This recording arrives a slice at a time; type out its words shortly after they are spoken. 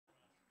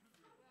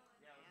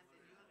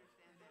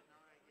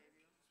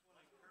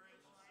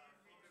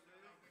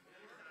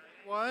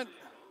What?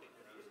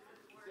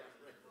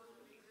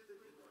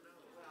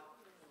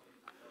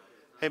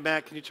 Hey,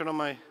 Matt, can you turn on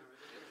my...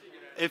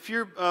 If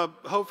you're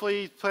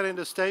hopefully planning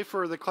to stay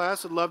for the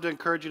class, I'd love to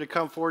encourage you to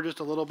come forward just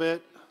a little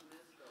bit.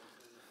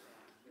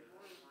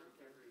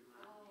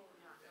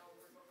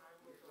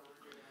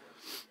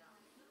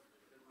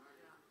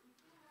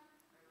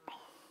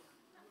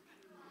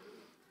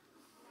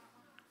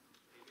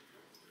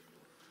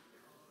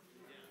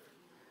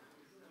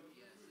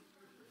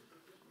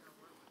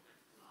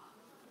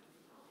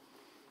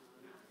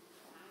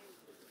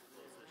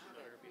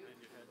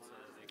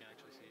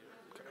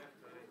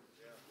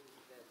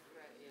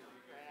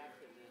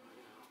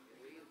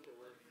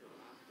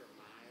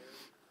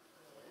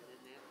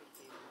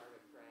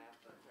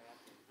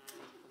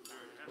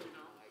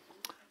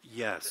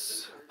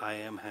 Yes, I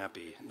am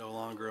happy. No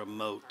longer a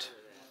moat.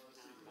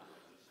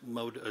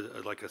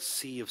 Like a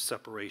sea of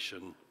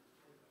separation.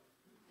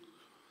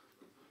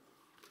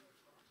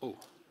 Oh.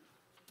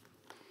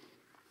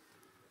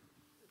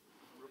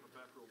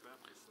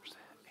 There's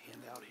a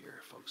handout here,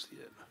 if folks see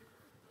it.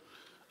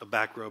 A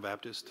back row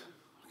Baptist.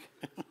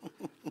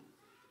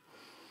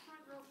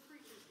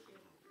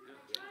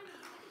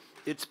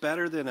 It's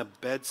better than a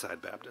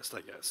bedside Baptist,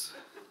 I guess.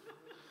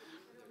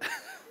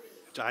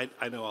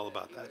 I know all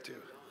about that too.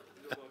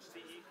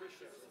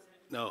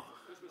 No.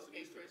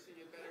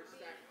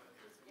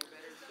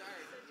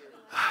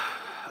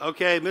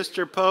 Okay,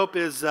 Mr. Pope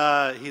is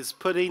he's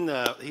putting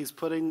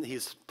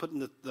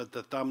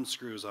the thumb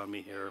screws on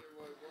me here.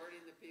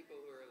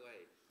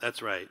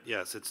 That's right.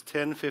 Yes, it's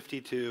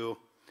 10:52,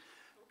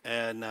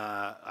 and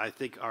I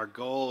think our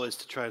goal is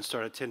to try and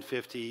start at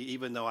 10:50.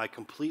 Even though I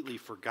completely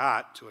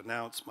forgot to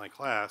announce my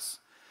class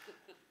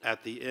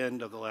at the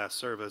end of the last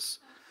service,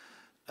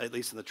 at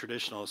least in the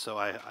traditional. So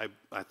I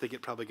think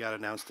it probably got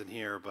announced in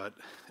here, but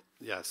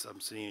yes, I'm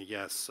seeing a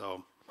yes.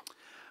 So,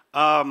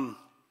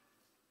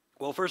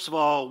 well, first of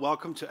all,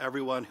 welcome to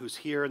everyone who's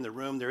here in the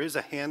room. There is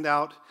a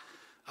handout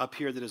up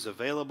here that is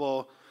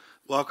available.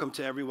 Welcome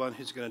to everyone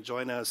who's going to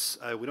join us.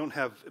 We don't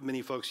have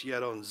many folks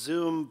yet on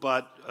Zoom,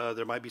 but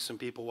there might be some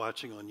people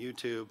watching on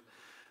YouTube.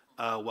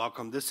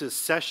 Welcome. This is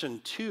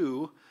session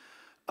 2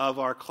 of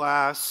our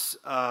class,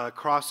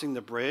 Crossing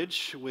the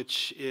Bridge,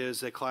 which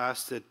is a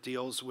class that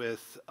deals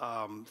with,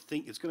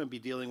 it's going to be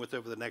dealing with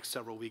over the next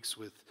several weeks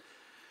with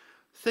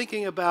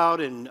thinking about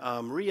and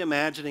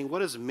reimagining what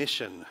does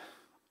mission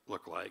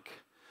look like.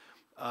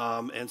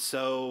 And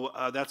so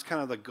that's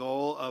kind of the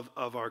goal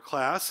of our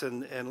class.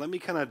 And let me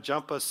kind of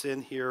jump us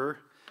in here.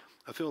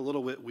 I feel a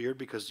little bit weird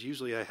because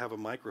usually I have a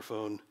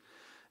microphone,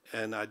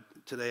 and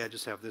today I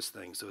just have this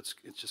thing, so it's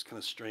just kind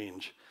of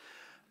strange.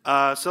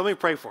 So let me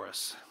pray for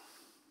us.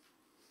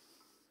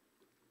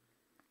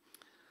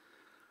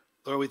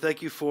 Lord, we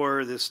thank you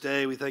for this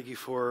day. We thank you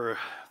for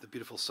the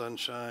beautiful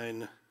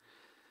sunshine,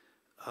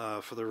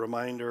 for the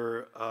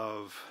reminder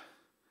of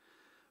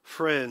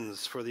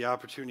friends, for the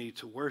opportunity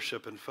to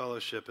worship and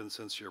fellowship and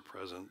sense your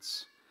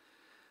presence.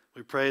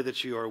 We pray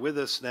that you are with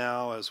us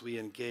now as we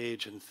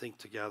engage and think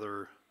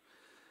together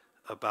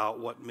about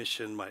what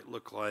mission might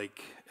look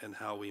like and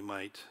how we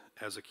might,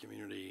 as a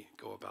community,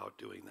 go about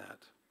doing that.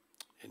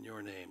 In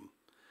your name,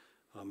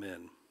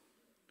 amen.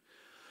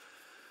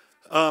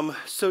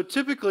 So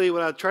typically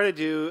what I try to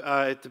do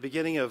at the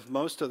beginning of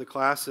most of the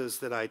classes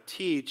that I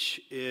teach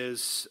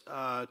is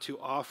to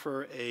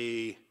offer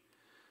a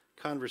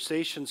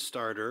conversation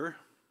starter.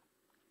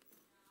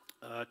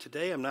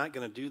 Today I'm not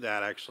going to do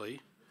that,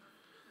 actually.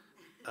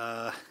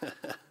 We're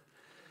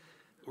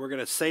going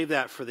to save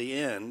that for the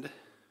end,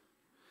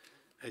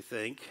 I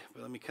think.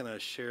 But let me kind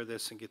of share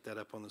this and get that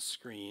up on the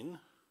screen.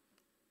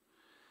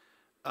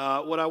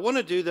 What I want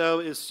to do, though,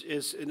 is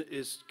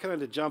kind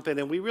of to jump in,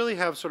 and we really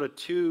have sort of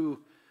 2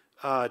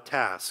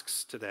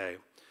 tasks today.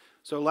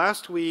 So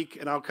last week,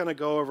 and I'll kind of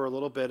go over a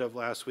little bit of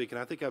last week, and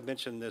I think I've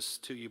mentioned this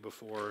to you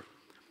before.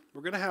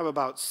 We're going to have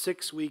about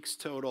 6 weeks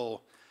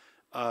total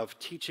of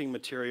teaching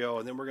material,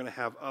 and then we're going to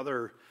have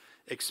other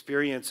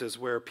experiences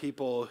where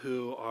people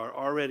who are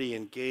already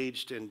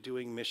engaged in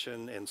doing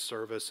mission and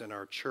service in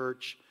our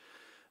church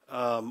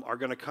are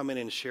going to come in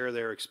and share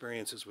their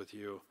experiences with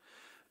you.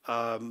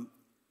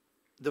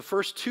 The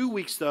first 2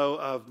 weeks, though,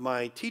 of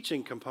my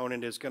teaching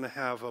component is going to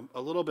have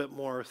a little bit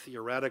more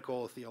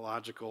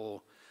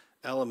theological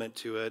element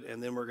to it,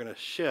 and then we're going to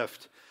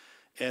shift.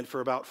 And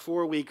for about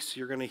 4 weeks,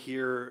 you're going to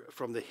hear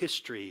from the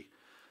history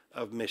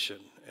of mission.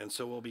 And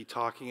so we'll be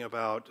talking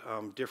about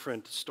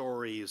different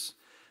stories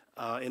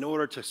in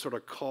order to sort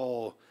of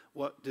call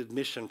what did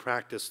mission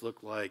practice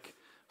look like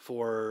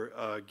for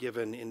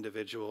given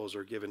individuals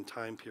or given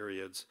time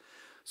periods.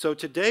 So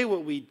today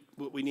what we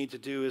need to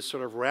do is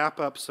sort of wrap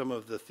up some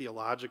of the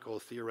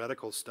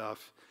theoretical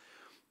stuff,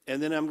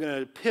 and then I'm going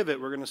to pivot.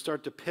 We're going to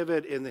start to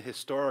pivot in the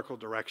historical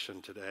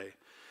direction today.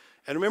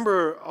 And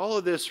remember, all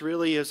of this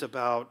really is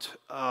about,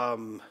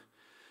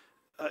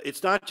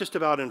 it's not just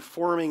about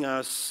informing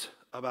us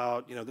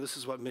about, this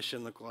is what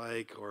mission look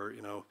like, or,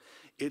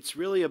 it's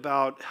really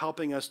about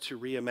helping us to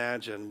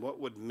reimagine what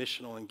would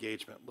missional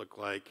engagement look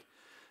like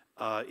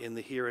in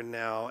the here and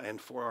now and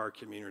for our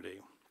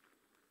community.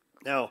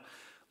 Now,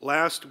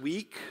 last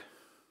week,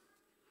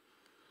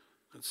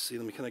 let's see,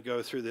 let me kind of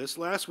go through this.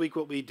 Last week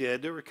what we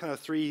did, there were kind of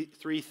three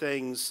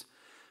things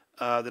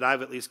that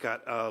I've at least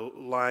got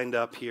lined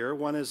up here.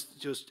 One is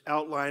just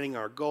outlining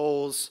our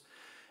goals.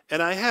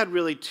 And I had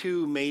really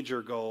two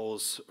major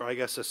goals, or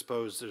I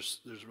suppose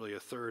there's really a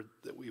third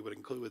that we would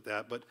include with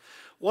that. But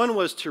one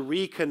was to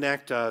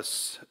reconnect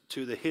us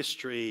to the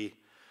history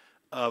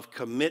of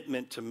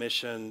commitment to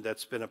mission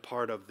that's been a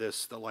part of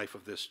the life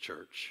of this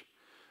church.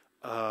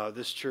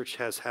 This church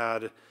has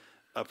had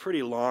a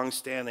pretty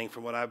long-standing,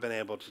 from what I've been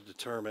able to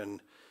determine,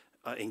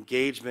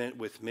 engagement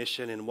with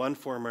mission in one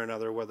form or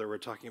another, whether we're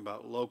talking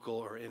about local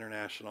or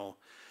international.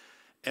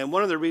 And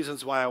one of the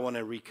reasons why I want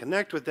to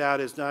reconnect with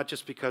that is not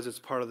just because it's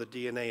part of the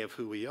DNA of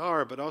who we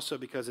are, but also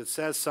because it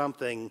says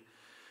something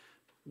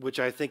which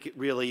I think it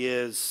really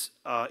is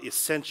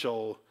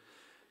essential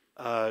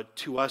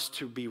to us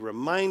to be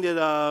reminded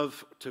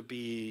of,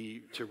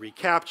 to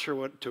recapture,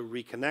 to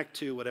reconnect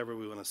to, whatever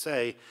we want to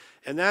say.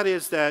 And that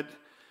is that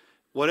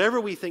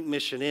whatever we think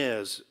mission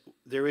is,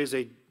 there is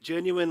a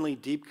genuinely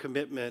deep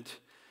commitment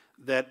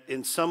that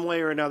in some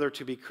way or another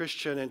to be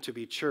Christian and to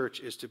be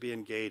church is to be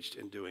engaged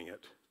in doing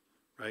it.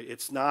 Right?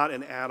 It's not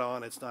an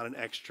add-on, it's not an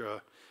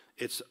extra,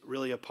 it's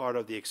really a part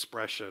of the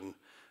expression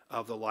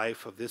of the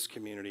life of this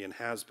community and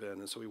has been,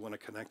 and so we want to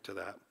connect to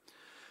that.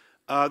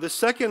 The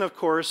second, of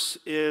course,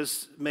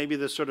 is maybe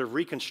the sort of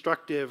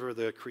reconstructive or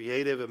the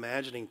creative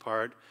imagining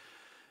part,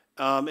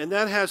 and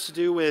that has to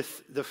do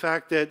with the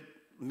fact that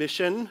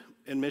mission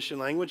and mission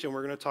language, and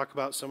we're going to talk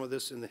about some of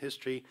this in the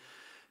history,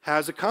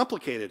 has a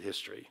complicated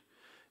history.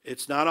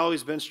 It's not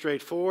always been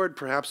straightforward.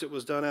 Perhaps it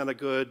was done out of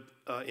good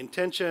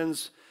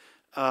intentions,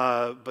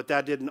 but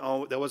that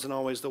wasn't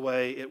always the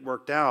way it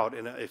worked out.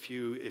 And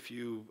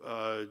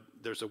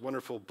there's a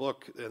wonderful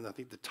book, and I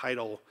think the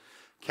title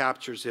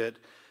captures it,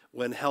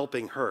 When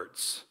Helping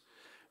Hurts,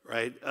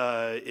 right?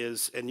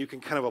 And you can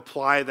kind of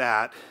apply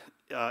that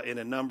in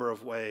a number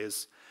of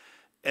ways.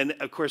 And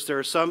of course, there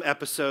are some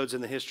episodes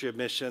in the history of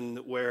mission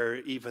where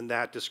even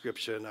that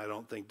description, I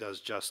don't think,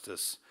 does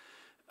justice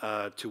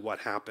to what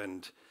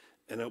happened.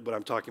 And what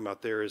I'm talking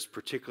about there is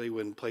particularly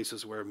when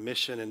places where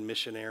mission and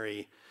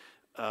missionary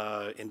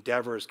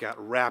endeavors got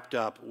wrapped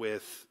up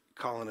with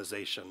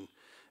colonization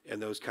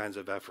and those kinds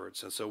of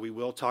efforts. And so we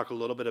will talk a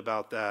little bit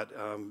about that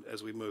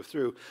as we move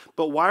through.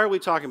 But why are we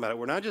talking about it?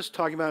 We're not just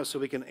talking about it so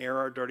we can air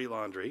our dirty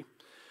laundry.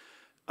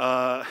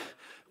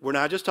 We're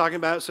not just talking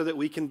about it so that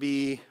we can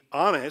be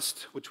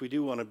honest, which we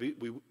do want to be.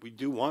 We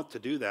do want to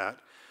do that.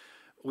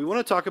 We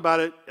want to talk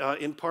about it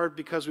in part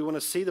because we want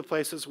to see the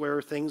places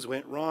where things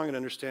went wrong and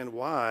understand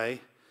why,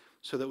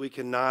 so that we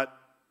can not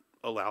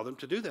allow them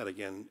to do that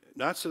again.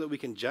 Not so that we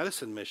can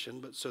jettison mission,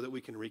 but so that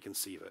we can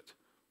reconceive it,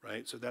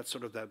 right? So that's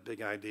sort of that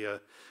big idea,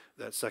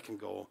 that second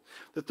goal.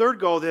 The third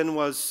goal then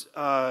was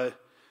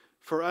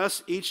for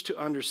us each to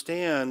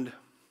understand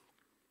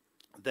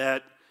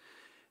that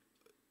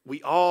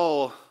we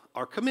all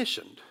are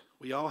commissioned.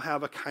 We all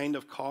have a kind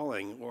of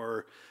calling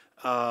or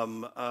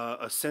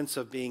a sense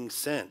of being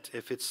sent.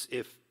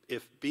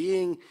 If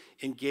being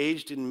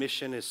engaged in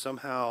mission is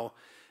somehow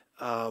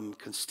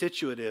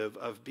constitutive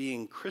of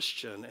being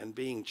Christian and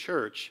being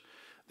church,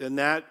 then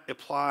that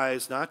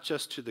applies not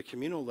just to the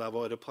communal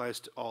level, it applies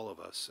to all of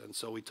us. And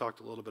so we talked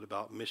a little bit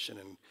about mission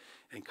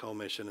and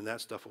co-mission, and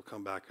that stuff will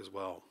come back as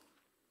well.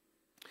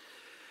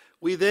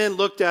 We then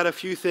looked at a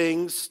few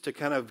things to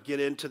kind of get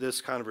into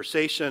this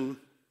conversation.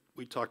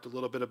 We talked a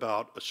little bit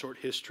about a short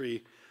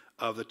history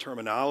of the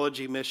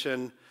terminology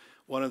mission.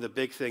 One of the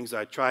big things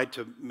I tried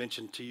to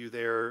mention to you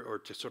there, or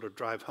to sort of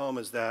drive home,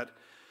 is that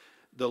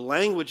the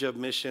language of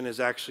mission is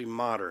actually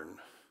modern.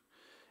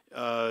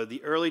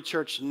 The early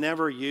church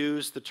never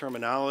used the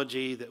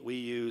terminology that we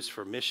use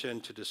for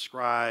mission to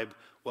describe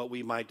what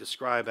we might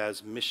describe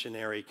as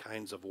missionary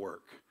kinds of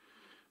work.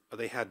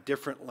 They had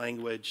different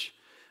language,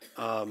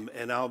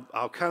 and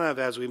I'll kind of,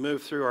 as we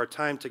move through our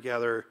time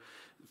together,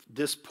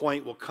 this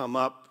point will come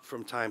up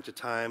from time to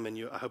time,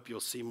 and I hope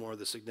you'll see more of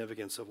the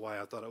significance of why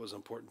I thought it was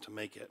important to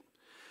make it.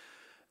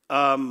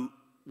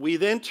 We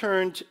then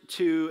turned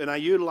to, and I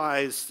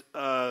utilized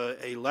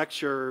a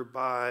lecture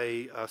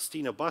by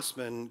Stina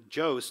Bussman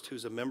Jost,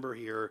 who's a member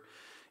here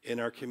in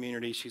our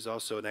community. She's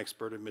also an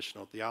expert in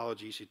missional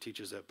theology. She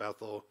teaches at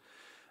Bethel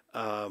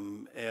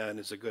and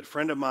is a good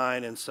friend of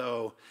mine. And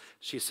so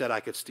she said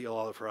I could steal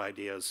all of her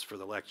ideas for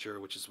the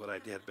lecture, which is what I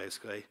did,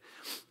 basically.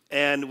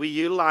 And we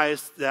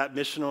utilized that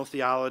missional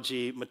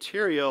theology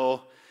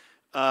material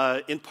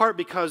in part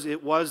because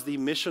it was the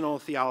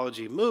missional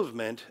theology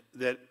movement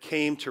that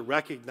came to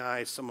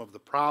recognize some of the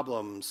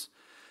problems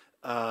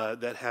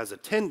that has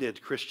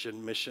attended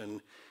Christian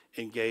mission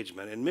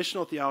engagement. And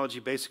missional theology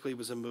basically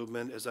was a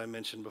movement, as I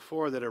mentioned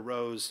before, that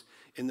arose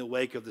in the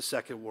wake of the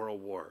Second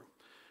World War,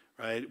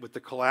 right? With the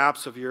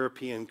collapse of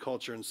European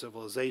culture and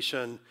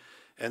civilization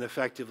and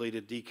effectively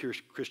the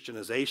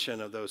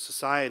de-Christianization of those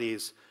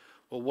societies.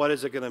 Well, what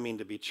is it going to mean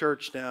to be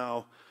church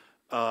now?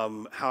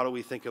 How do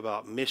we think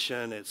about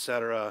mission, et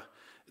cetera?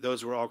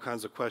 those were all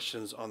kinds of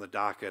questions on the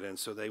docket, and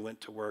so they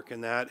went to work,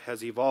 and that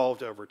has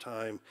evolved over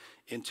time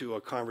into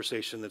a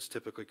conversation that's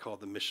typically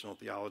called the missional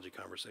theology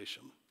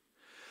conversation.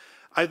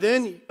 I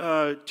then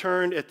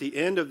turned at the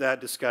end of that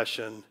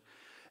discussion,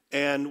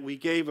 and we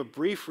gave a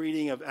brief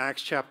reading of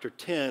Acts chapter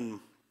 10,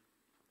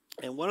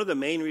 and one of the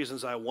main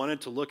reasons I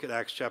wanted to look at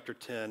Acts chapter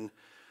 10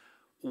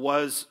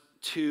 was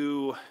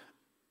to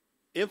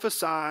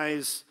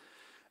emphasize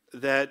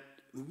that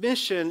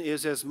mission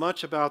is as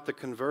much about the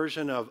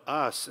conversion of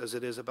us as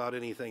it is about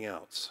anything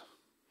else,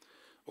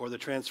 or the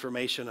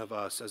transformation of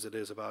us as it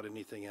is about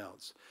anything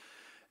else.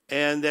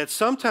 And that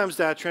sometimes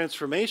that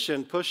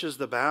transformation pushes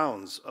the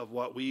bounds of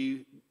what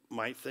we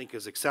might think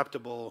is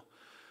acceptable,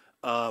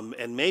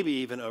 and maybe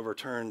even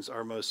overturns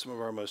some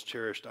of our most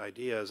cherished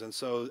ideas. And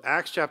so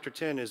Acts chapter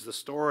 10 is the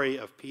story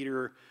of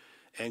Peter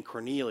and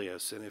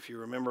Cornelius. And if you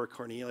remember,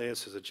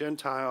 Cornelius is a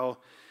Gentile,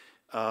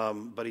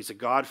 but he's a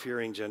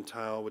God-fearing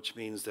Gentile, which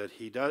means that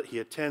he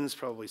attends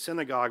probably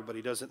synagogue, but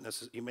he doesn't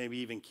necessarily, he maybe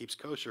even keeps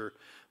kosher,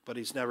 but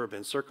he's never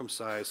been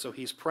circumcised. So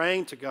he's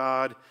praying to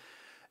God,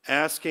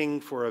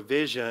 asking for a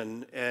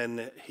vision,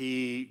 and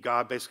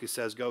God basically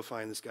says, go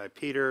find this guy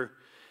Peter.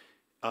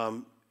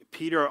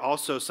 Peter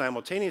also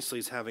simultaneously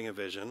is having a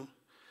vision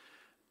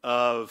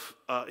of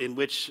in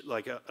which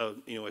like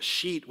a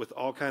sheet with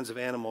all kinds of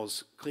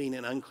animals, clean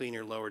and unclean,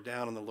 are lowered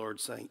down, and the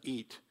Lord's saying,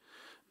 eat.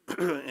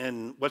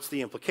 And what's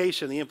the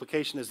implication? The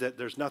implication is that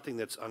there's nothing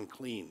that's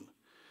unclean.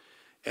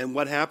 And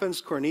what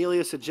happens?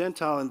 Cornelius, a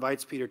Gentile,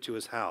 invites Peter to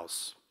his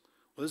house.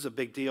 Well, this is a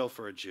big deal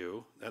for a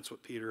Jew. That's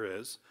what Peter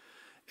is.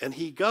 And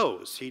he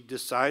goes. He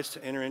decides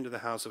to enter into the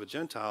house of a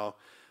Gentile,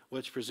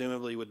 which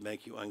presumably would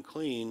make you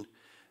unclean.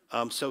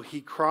 So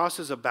he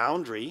crosses a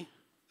boundary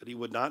that he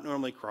would not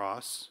normally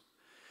cross.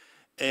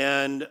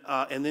 And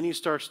then he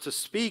starts to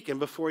speak,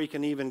 and before he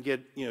can even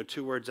get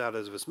 2 words out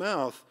of his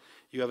mouth,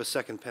 you have a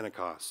second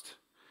Pentecost.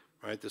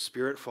 Right, the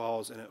Spirit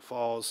falls, and it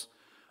falls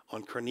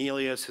on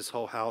Cornelius, his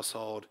whole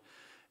household.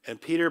 And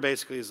Peter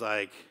basically is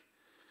like,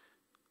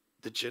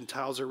 the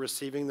Gentiles are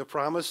receiving the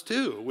promise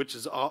too, which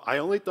is all, I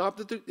only thought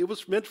that it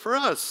was meant for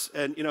us.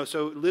 And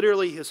so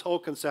literally his whole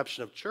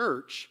conception of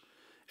church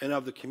and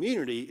of the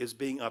community is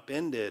being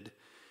upended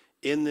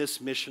in this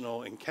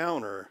missional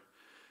encounter.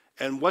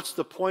 And what's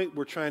the point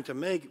we're trying to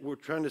make? We're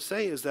trying to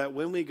say is that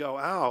when we go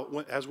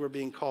out, as we're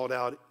being called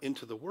out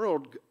into the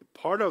world,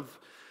 part of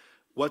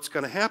what's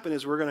going to happen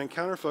is we're going to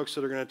encounter folks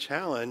that are going to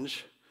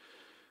challenge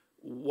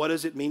what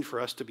does it mean for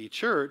us to be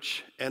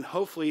church, and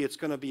hopefully it's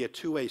going to be a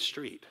two-way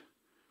street,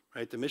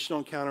 right? The missional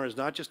encounter is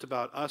not just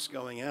about us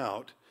going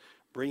out,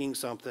 bringing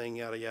something,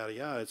 yada, yada,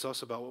 yada. It's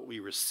also about what we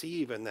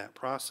receive in that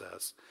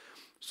process.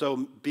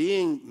 So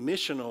being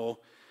missional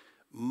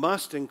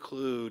must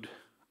include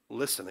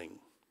listening,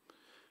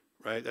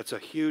 right? That's a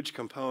huge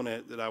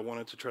component that I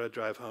wanted to try to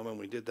drive home, and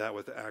we did that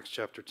with Acts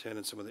chapter 10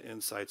 and some of the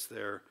insights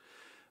there.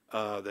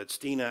 That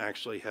Stina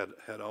actually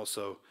had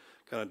also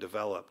kind of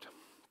developed.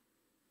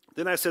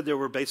 Then I said there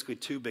were basically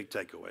 2 big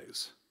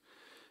takeaways.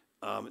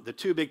 The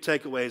 2 big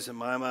takeaways in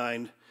my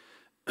mind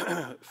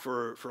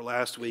for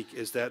last week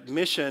is that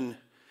mission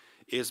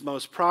is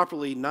most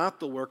properly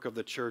not the work of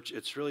the church,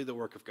 it's really the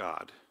work of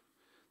God.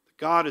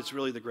 God is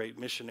really the great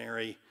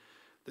missionary,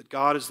 that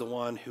God is the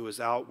one who is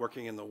out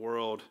working in the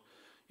world.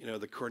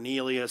 The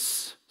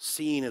Cornelius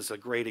scene is a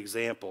great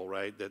example,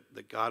 right?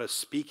 That God is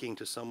speaking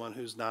to someone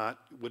who's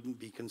wouldn't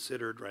be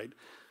considered, right,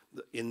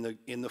 in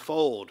the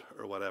fold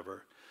or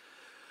whatever.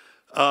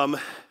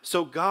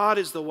 So God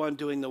is the one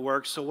doing the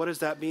work. So what does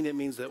that mean? It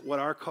means that what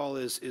our call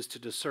is to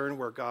discern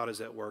where God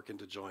is at work and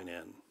to join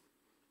in,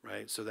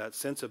 right? So that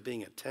sense of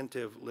being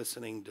attentive,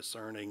 listening,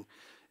 discerning,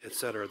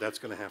 etc. That's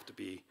going to have to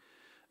be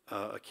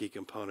a key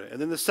component.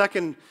 And then the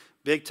second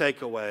big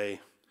takeaway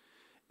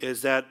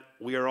is that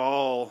we are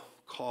all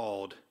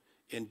called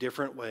in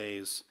different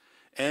ways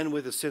and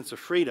with a sense of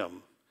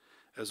freedom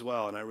as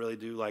well. And I really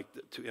do like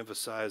to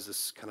emphasize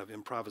this kind of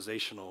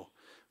improvisational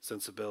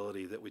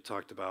sensibility that we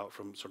talked about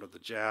from sort of the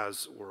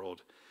jazz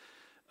world,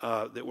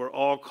 that we're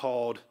all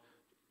called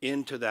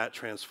into that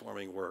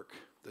transforming work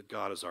that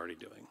God is already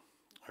doing.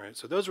 All right,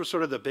 so those were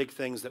sort of the big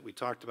things that we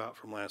talked about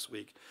from last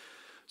week.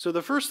 So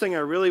the first thing I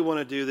really want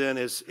to do then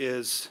is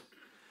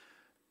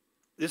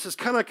this is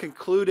kind of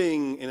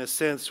concluding, in a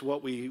sense,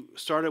 what we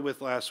started with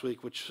last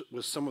week, which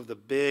was some of the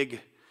big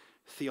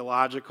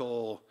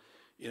theological,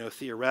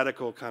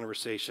 theoretical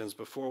conversations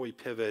before we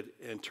pivot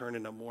and turn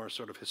into more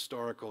sort of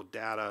historical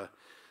data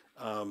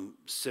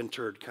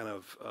centered kind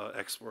of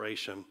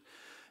exploration.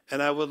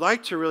 And I would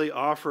like to really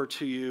offer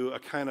to you a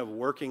kind of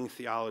working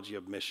theology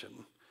of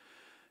mission.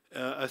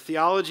 A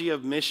theology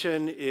of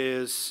mission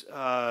is,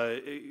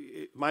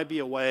 it might be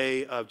a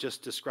way of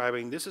just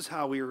describing this is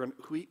how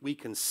we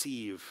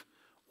conceive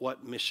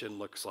what mission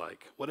looks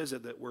like. What is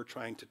it that we're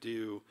trying to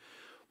do?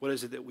 What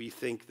is it that we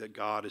think that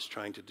God is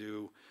trying to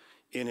do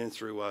in and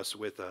through us,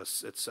 with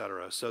us,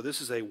 etc. So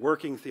this is a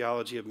working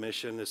theology of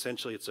mission.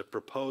 Essentially, it's a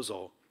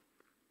proposal.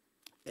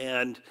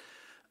 And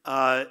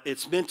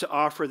it's meant to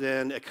offer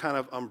then a kind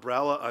of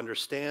umbrella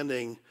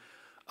understanding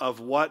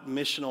of what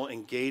missional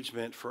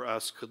engagement for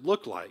us could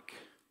look like.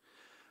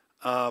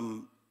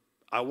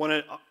 I want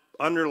to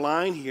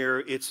underline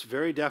here, it's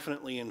very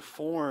definitely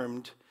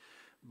informed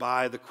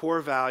by the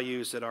core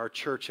values that our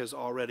church has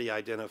already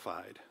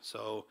identified.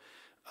 So,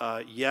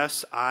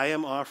 yes, I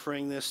am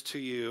offering this to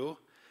you,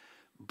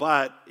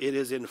 but it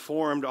is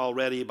informed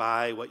already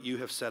by what you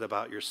have said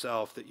about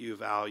yourself that you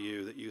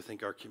value, that you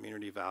think our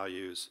community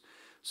values.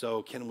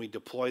 So can we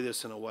deploy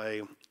this in a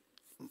way,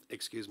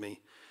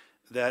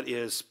 that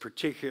is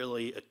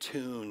particularly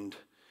attuned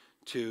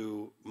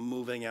to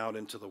moving out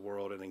into the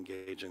world and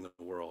engaging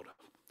the world?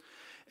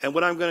 And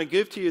what I'm going to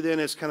give to you then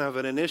is kind of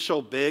an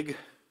initial big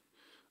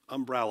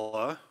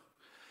umbrella,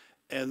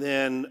 and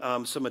then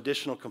some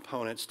additional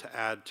components to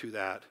add to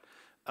that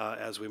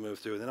as we move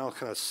through. And then I'll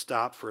kind of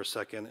stop for a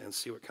second and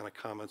see what kind of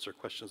comments or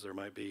questions there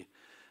might be.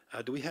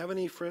 Do we have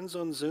any friends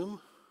on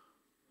Zoom?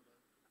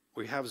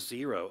 We have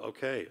 0.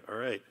 Okay, all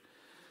right.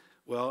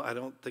 Well, I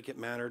don't think it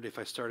mattered if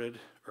I started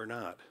or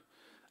not.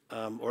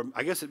 Or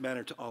I guess it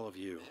mattered to all of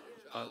you,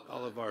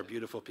 all of our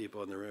beautiful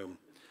people in the room.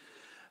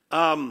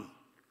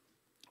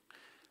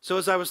 So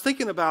as I was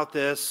thinking about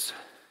this,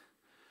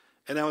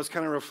 and I was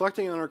kind of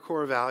reflecting on our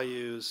core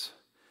values,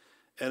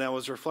 and I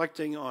was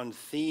reflecting on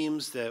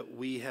themes that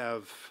we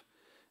have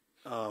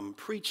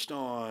preached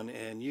on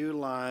and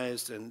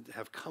utilized and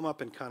have come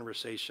up in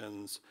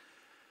conversations,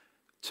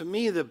 to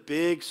me, the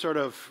big sort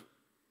of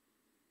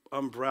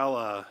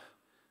umbrella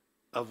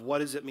of what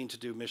does it mean to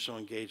do missional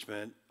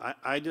engagement,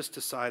 I just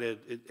decided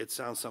it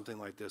sounds something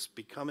like this: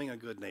 becoming a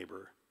good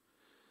neighbor.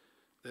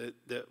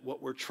 That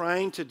what we're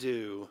trying to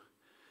do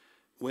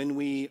when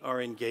we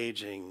are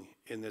engaging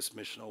in this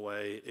missional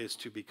way is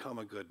to become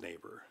a good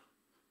neighbor,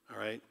 all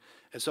right?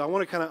 And so I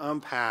want to kind of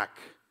unpack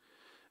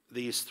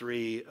these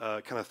three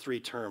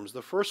terms.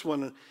 The first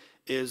one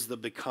is the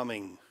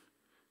becoming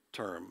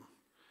term.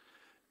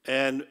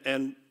 And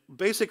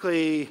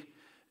basically,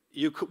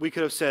 we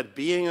could have said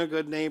being a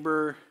good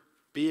neighbor,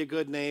 be a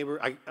good neighbor.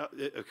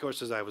 Of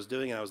course, as I was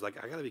doing it, I was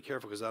like, I got to be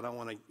careful because I don't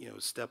want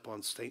to, step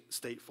on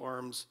State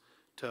Farm's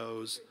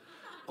toes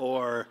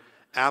or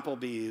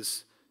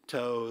Applebee's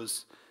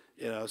toes,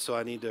 so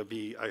I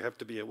have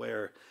to be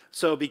aware.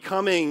 So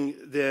becoming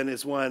then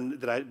is one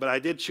but I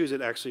did choose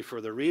it actually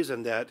for the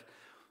reason that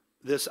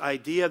this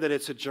idea that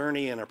it's a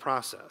journey and a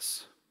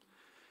process,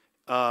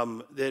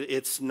 that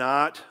it's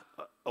not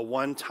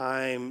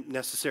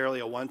necessarily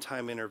a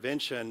one-time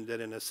intervention, that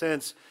in a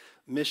sense,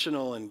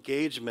 missional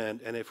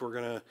engagement, and if we're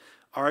going to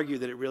argue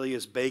that it really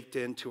is baked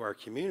into our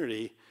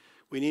community,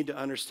 we need to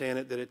understand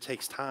that it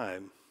takes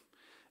time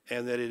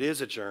and that it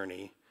is a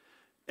journey.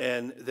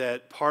 And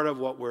that part of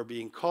what we're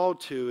being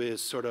called to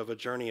is sort of a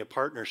journey of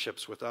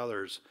partnerships with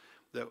others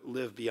that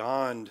live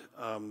beyond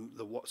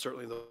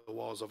certainly the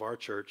walls of our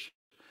church,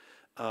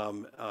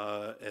 and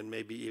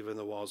maybe even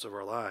the walls of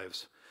our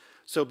lives.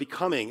 So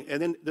becoming.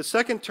 And then the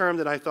second term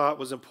that I thought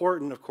was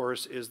important, of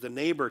course, is the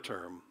neighbor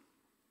term,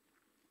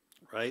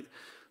 right?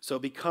 So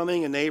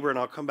becoming a neighbor, and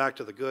I'll come back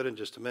to the good in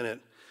just a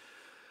minute.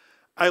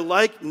 I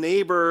like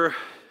neighbor.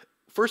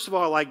 First of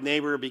all, I like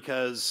neighbor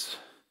because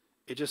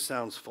it just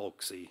sounds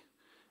folksy.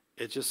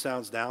 It just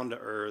sounds down to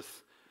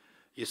earth.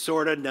 You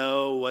sort of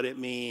know what it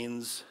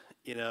means,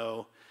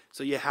 so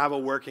you have a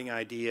working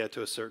idea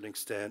to a certain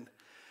extent.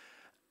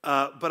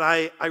 But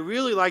I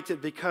really liked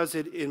it because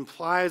it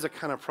implies a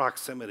kind of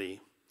proximity.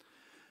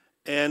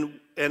 And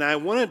I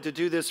wanted to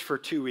do this for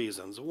two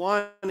reasons.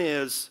 One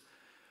is,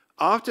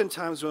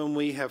 oftentimes when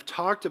we have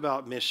talked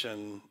about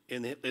mission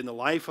in the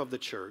life of the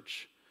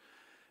church,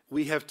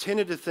 we have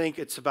tended to think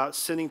it's about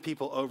sending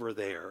people over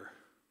there,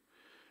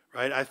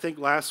 right? I think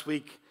last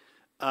week,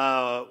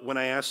 when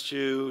I asked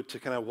you to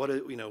kind of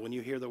when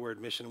you hear the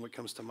word mission, what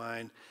comes to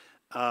mind?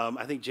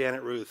 I think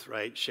Janet Ruth,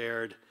 right,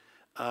 shared,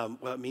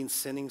 it means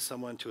sending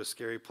someone to a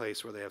scary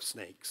place where they have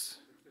snakes,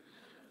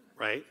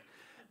 right?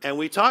 And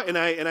we talked, and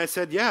I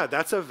said, yeah,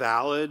 that's a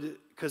valid,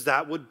 because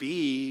that would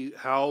be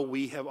how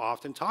we have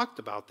often talked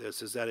about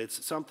this, is that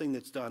it's something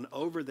that's done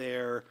over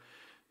there,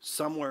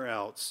 somewhere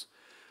else.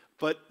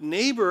 But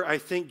neighbor, I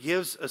think,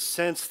 gives a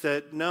sense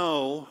that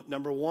no,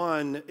 number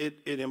one,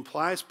 it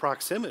implies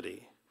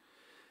proximity.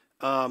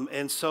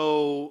 And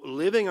so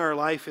living our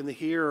life in the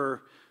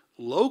here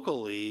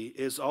locally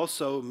is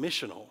also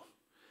missional.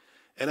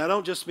 And I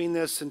don't just mean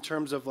this in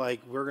terms of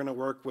like we're going to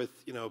work with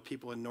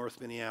people in North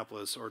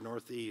Minneapolis or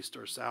Northeast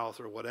or South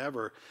or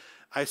whatever.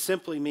 I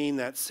simply mean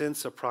that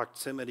sense of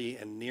proximity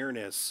and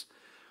nearness,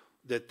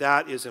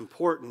 that is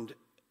important.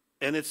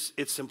 And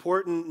it's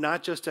important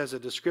not just as a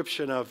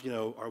description of,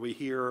 are we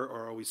here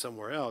or are we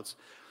somewhere else?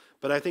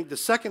 But I think the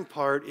second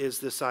part is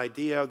this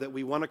idea that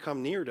we want to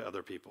come near to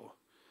other people.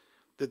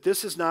 That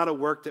this is not a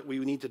work that we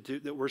need to do,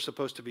 that we're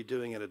supposed to be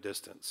doing at a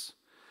distance.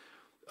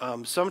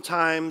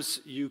 Sometimes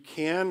you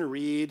can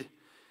read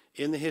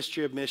in the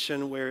history of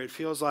mission where it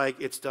feels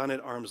like it's done at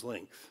arm's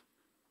length,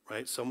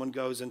 right? Someone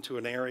goes into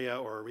an area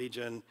or a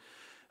region,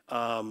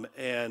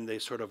 and they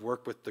sort of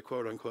work with the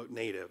quote-unquote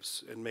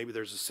natives, and maybe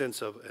there's a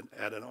sense of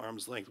at an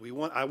arm's length.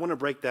 I want to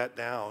break that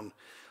down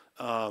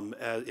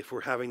if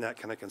we're having that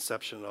kind of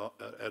conception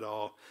at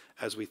all,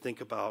 as we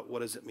think about what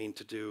does it mean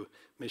to do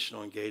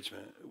missional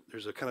engagement.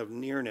 There's a kind of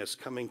nearness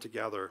coming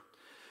together.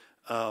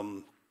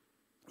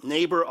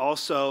 Neighbor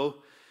also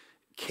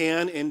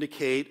can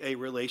indicate a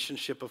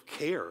relationship of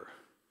care,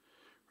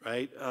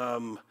 right?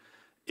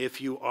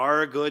 If you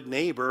are a good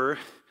neighbor,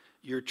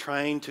 you're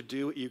trying to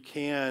do what you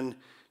can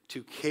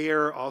to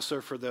care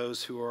also for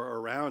those who are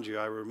around you.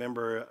 I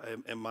remember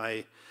in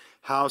my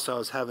house, I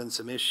was having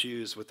some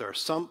issues with our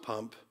sump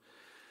pump,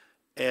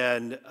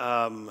 and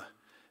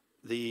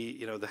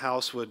the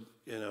house would,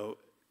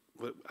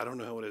 I don't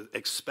know what it is,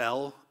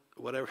 expel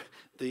whatever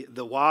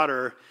the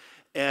water,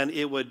 and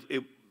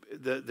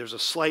there's a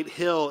slight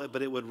hill,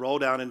 but it would roll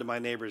down into my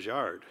neighbor's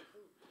yard.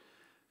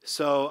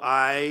 So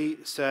I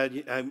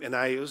said,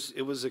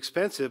 it was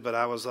expensive, but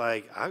I was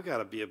like, I've got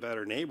to be a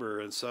better neighbor,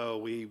 and so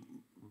we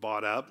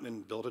bought up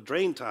and built a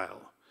drain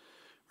tile,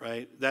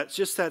 right? That's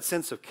just that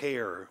sense of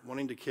care,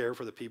 wanting to care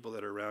for the people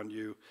that are around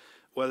you,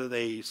 whether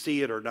they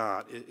see it or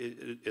not.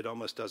 It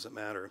almost doesn't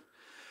matter.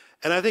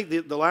 And I think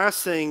the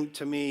last thing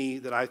to me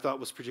that I thought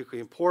was particularly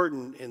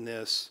important in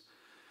this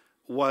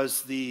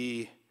was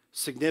the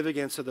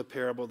significance of the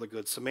parable of the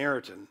Good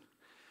Samaritan.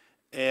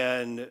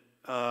 And,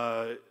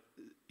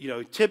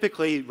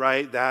 typically,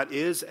 right, that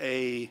is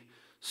a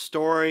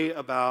story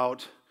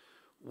about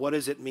what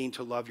does it mean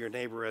to love your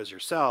neighbor as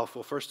yourself.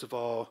 Well, first of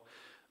all,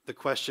 the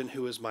question,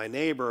 who is my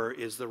neighbor,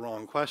 is the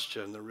wrong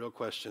question. The real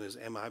question is,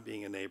 am I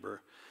being a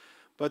neighbor?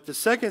 But the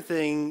second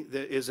thing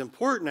that is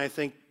important, I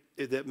think,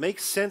 that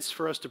makes sense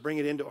for us to bring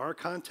it into our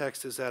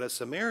context is that a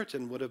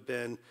Samaritan would have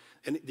been,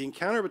 and the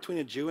encounter between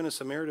a Jew and a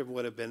Samaritan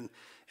would have been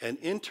an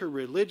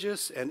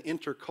interreligious and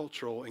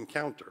intercultural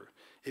encounter.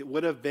 It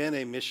would have been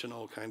a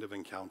missional kind of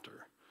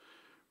encounter,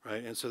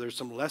 right? And so there's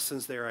some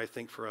lessons there, I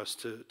think, for us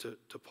to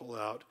pull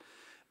out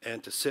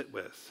and to sit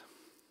with.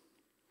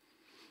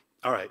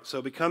 All right,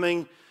 so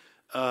becoming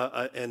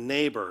a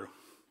neighbor.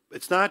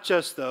 It's not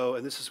just, though,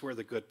 and this is where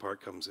the good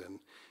part comes in,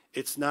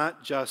 it's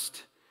not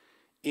just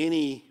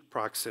any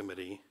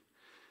proximity.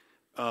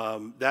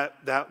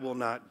 That will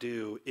not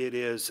do. It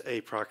is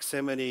a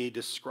proximity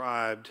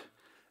described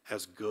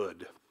as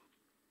good.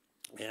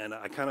 And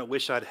I kind of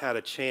wish I'd had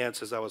a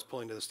chance, as I was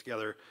pulling this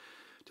together,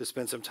 to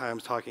spend some time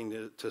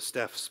talking to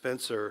Steph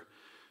Spencer,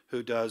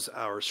 who does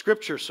our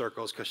scripture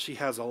circles, because she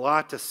has a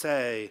lot to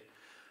say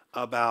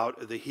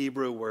about the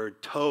Hebrew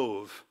word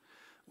tov,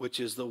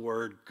 which is the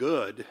word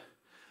good.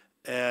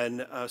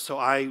 And so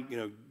I,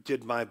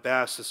 did my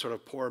best as sort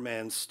of poor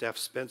man's Steph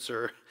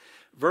Spencer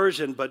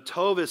version. But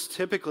tov is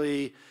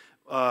typically,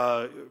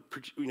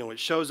 it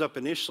shows up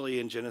initially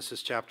in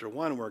Genesis chapter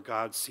 1, where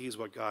God sees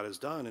what God has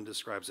done and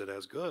describes it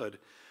as good.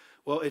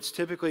 Well, it's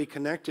typically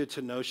connected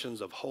to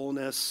notions of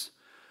wholeness,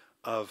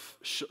 of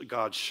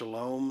God's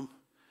shalom,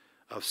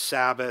 of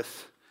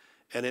Sabbath,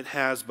 and it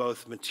has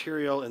both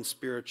material and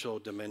spiritual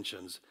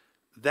dimensions.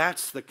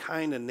 That's the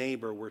kind of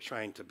neighbor we're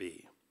trying to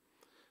be.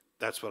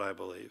 That's what I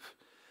believe.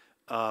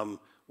 In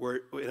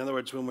other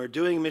words, when we're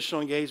doing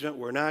missional engagement,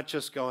 we're not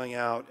just going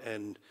out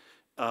and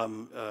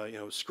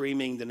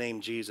screaming the name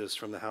Jesus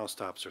from the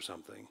housetops or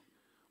something.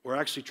 We're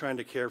actually trying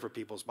to care for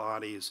people's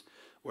bodies.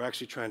 We're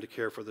actually trying to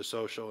care for the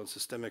social and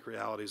systemic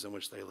realities in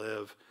which they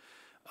live.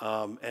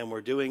 And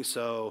we're doing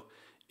so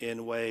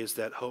in ways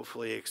that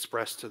hopefully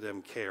express to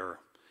them care,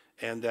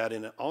 and that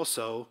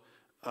also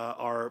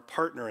are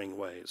partnering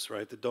ways,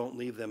 right, that don't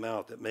leave them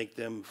out, that make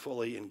them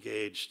fully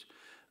engaged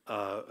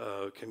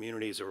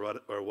communities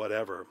or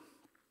whatever.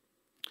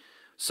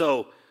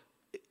 So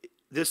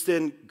this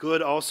then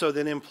good also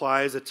then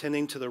implies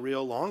attending to the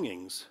real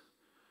longings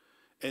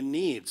and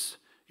needs.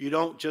 You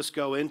don't just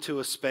go into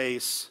a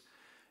space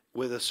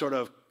with a sort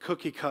of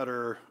cookie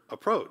cutter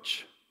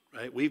approach,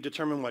 right? We've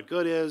determined what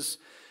good is,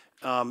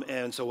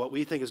 and so what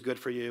we think is good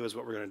for you is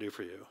what we're going to do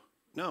for you.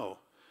 No.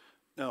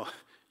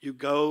 You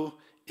go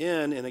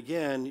in, and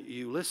again,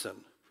 you listen.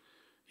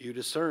 You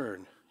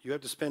discern. You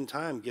have to spend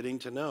time getting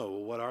to know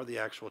what are the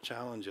actual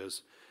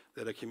challenges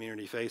that a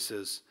community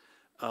faces,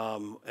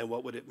 and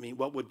what would it mean?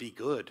 What would be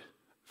good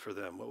for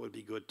them? What would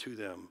be good to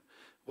them?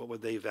 What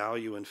would they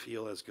value and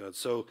feel as good?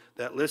 So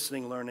that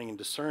listening, learning, and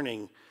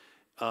discerning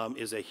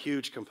is a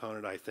huge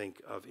component, I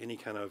think, of any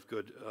kind of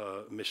good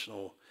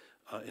missional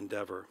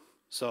endeavor.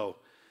 So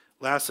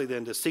lastly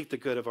then, to seek the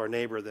good of our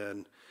neighbor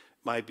then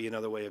might be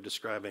another way of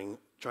describing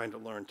trying to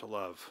learn to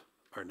love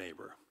our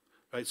neighbor,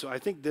 right? So I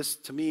think this,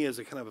 to me, is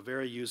a kind of a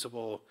very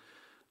usable,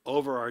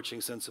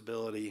 overarching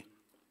sensibility.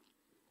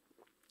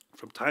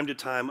 From time to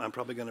time, I'm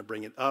probably going to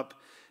bring it up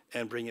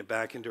and bring it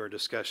back into our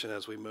discussion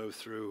as we move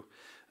through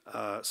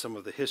some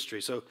of the history.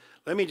 So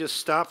let me just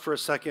stop for a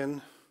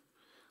second,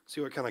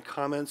 see what kind of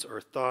comments or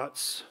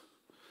thoughts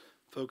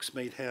folks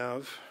may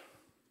have.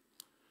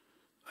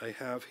 I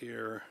have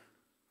here,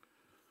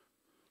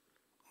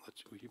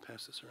 will you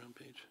pass this around,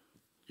 Paige?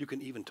 You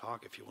can even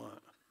talk if you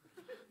want.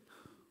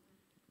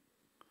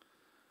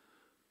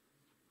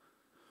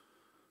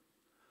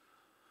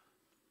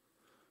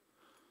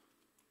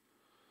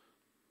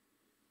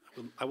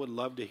 I would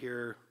love to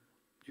hear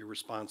your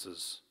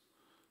responses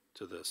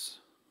to this.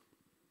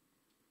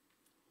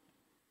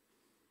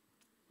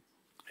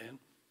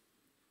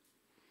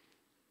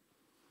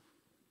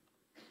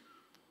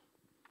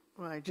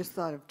 Well, I just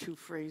thought of two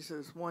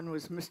phrases. One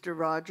was Mr.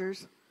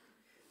 Rogers,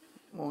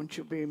 won't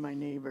you be my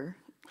neighbor?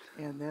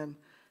 And then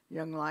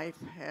Young Life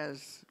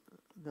has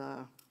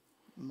the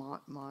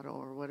motto,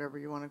 or whatever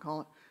you want to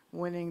call it,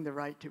 winning the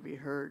right to be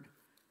heard.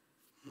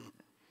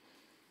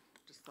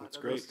 Just thought That's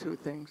of great. those two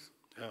things.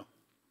 Yeah.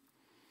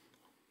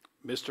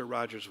 Mr.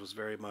 Rogers was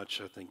very much,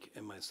 I think,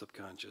 in my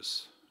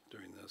subconscious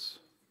during this.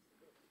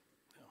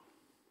 Yeah.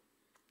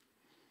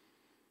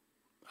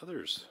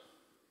 Others?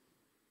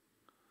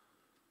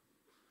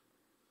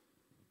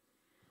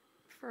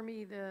 For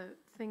me, the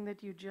thing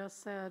that you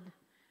just said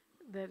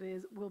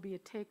will be a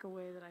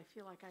takeaway that I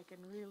feel like I can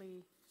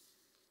really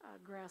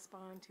grasp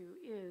onto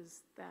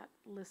is that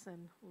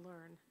listen,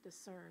 learn,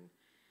 discern.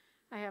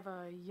 I have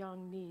a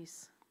young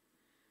niece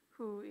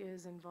who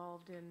is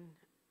involved in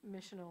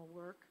missional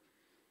work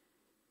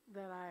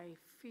that I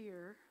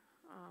fear,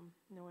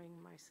 knowing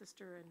my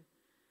sister,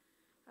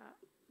 and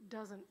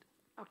doesn't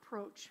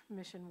approach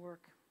mission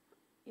work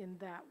in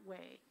that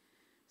way.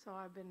 So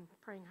I've been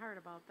praying hard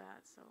about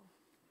that, so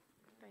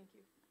thank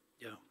you.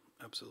 Yeah,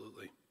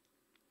 absolutely.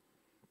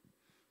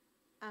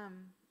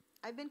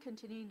 I've been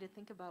continuing to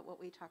think about what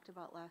we talked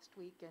about last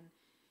week, and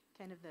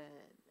kind of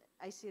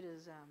I see it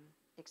as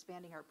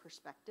expanding our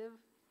perspective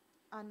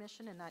on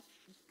mission and not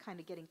kind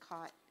of getting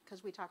caught,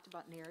 because we talked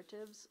about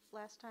narratives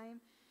last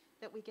time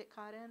that we get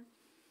caught in.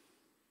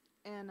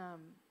 And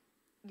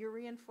your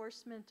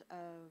reinforcement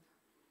of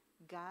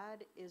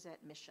God is at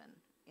mission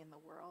in the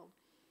world.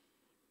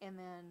 And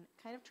then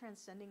kind of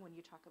transcending when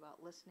you talk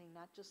about listening,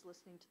 not just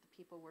listening to the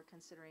people we're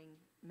considering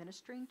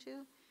ministering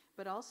to,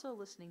 but also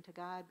listening to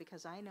God,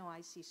 because I know I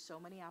see so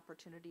many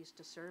opportunities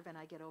to serve and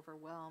I get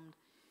overwhelmed.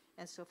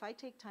 And so if I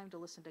take time to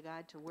listen to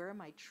God, to where am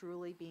I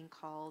truly being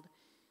called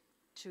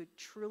to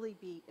truly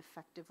be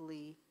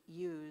effectively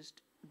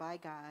used by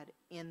God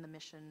in the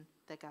mission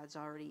that God's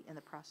already in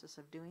the process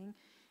of doing,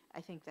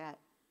 I think that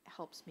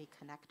helps me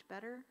connect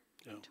better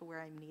to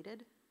where I'm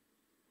needed.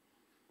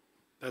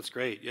 That's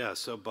great. Yeah.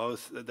 So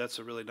that's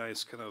a really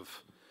nice kind of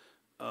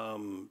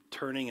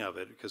turning of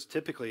it, because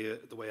typically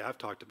the way I've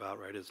talked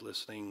about, right, is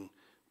listening,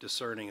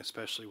 discerning,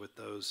 especially with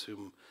those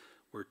whom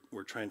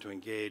we're trying to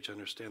engage,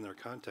 understand their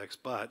context.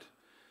 But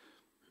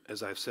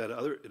as I've said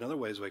in other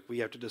ways, like we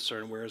have to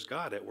discern where is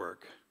God at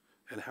work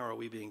and how are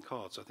we being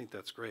called. So I think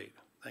that's great.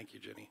 Thank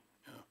you, Jenny.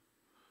 Yeah.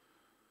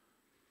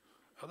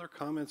 Other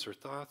comments or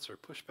thoughts or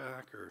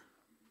pushback or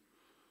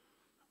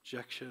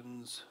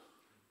objections?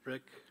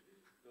 Rick?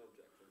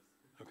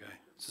 Okay,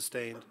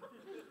 sustained.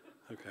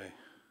 Okay.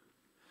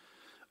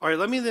 All right,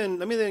 let me then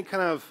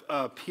kind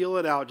of peel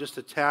it out just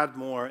a tad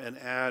more and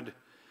add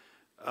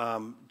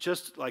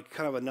just like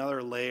kind of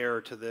another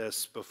layer to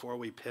this before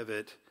we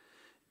pivot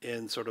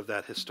in sort of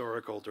that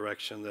historical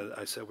direction that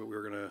I said we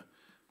were going to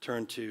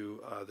turn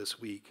to this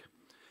week.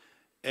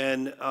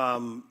 And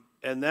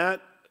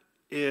that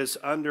is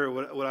under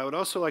what I would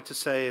also like to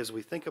say is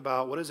we think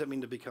about what does it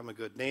mean to become a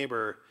good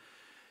neighbor,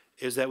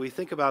 is that we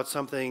think about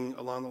something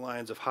along the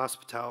lines of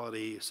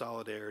hospitality,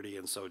 solidarity,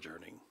 and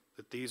sojourning.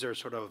 That these are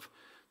sort of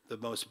the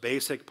most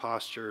basic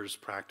postures,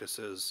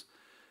 practices,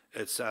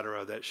 et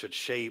cetera, that should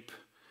shape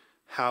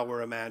how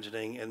we're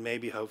imagining and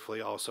maybe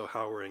hopefully also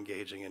how we're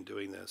engaging in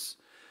doing this.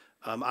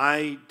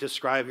 I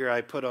describe here,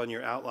 I put on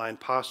your outline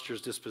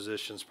postures,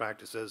 dispositions,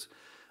 practices.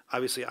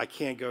 Obviously, I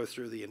can't go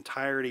through the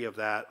entirety of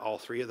that, all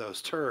three of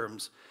those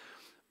terms,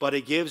 but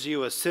it gives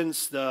you a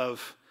sense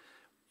of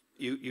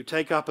you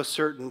take up a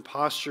certain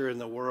posture in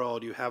the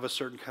world, you have a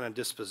certain kind of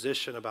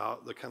disposition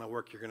about the kind of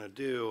work you're going to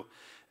do,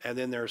 and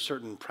then there are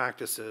certain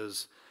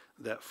practices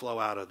that flow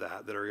out of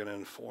that are going to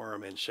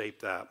inform and shape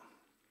that.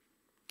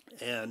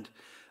 And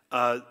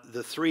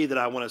the three that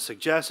I want to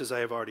suggest, as I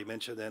have already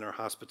mentioned then, are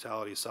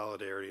hospitality,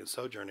 solidarity, and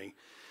sojourning.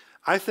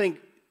 I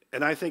think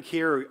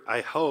here,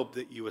 I hope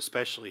that you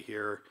especially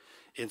hear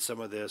in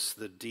some of this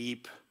the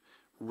deep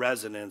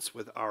resonance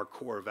with our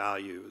core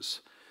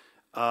values.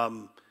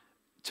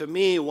 To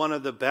me, one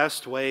of the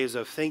best ways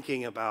of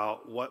thinking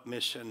about what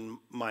mission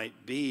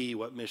might be,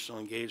 what missional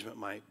engagement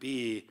might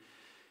be,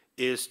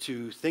 is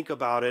to think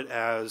about it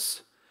as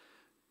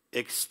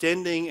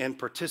extending and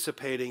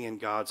participating in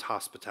God's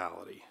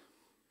hospitality,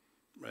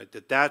 right?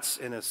 That's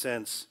in a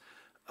sense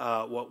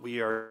what we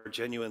are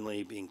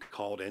genuinely being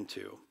called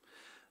into.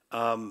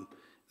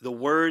 The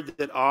word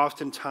that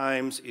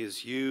oftentimes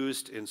is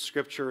used in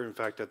Scripture, in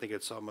fact, I think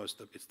it's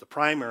the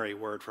primary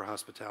word for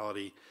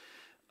hospitality,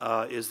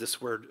 is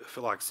this word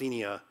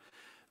philoxenia.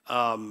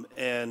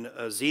 And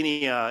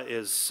xenia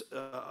is,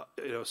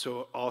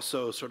 so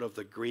also sort of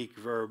the Greek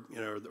verb,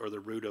 or the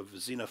root of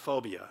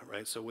xenophobia,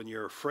 right? So when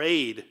you're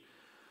afraid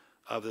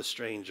of the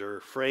stranger,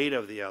 afraid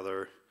of the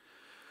other,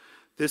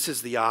 this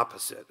is the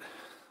opposite.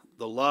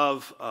 The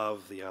love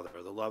of the other,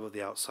 the love of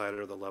the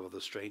outsider, the love of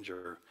the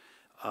stranger.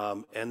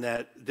 And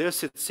that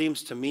this, it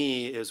seems to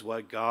me, is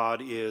what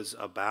God is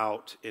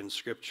about in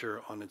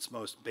Scripture on its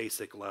most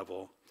basic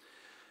level.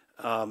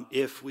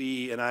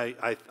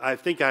 I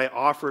think I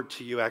offered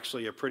to you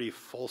actually a pretty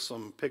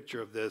fulsome picture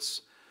of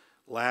this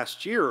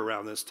last year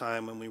around this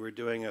time when we were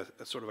doing a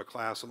sort of a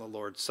class on the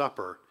Lord's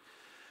Supper.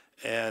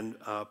 And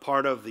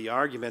part of the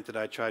argument that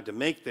I tried to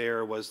make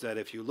there was that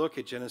if you look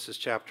at Genesis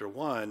chapter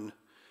 1,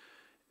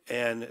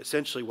 and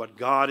essentially what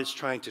God is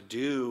trying to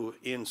do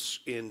in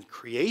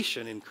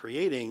creation, in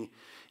creating,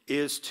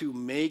 is to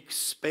make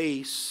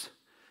space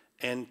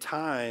and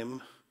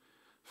time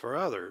for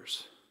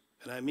others.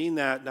 And I mean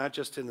that not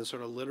just in the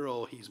sort of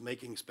literal, he's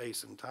making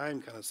space and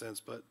time kind of sense,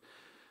 but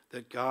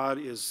that God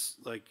is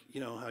like, you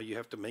know, how you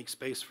have to make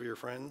space for your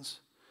friends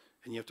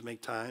and you have to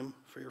make time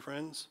for your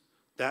friends.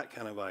 That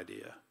kind of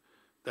idea.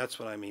 That's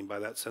what I mean by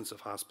that sense of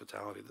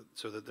hospitality,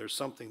 so that there's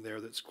something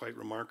there that's quite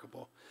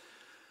remarkable.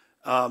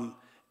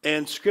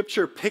 And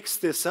Scripture picks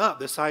this up.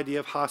 This idea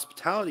of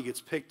hospitality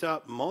gets picked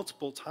up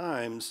multiple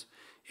times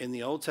in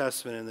the Old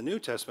Testament and the New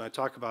Testament. I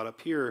talk about up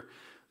here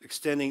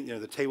extending,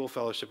 the table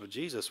fellowship of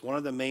Jesus. One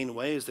of the main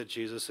ways that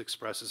Jesus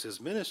expresses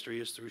his ministry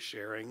is through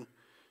sharing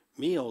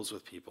meals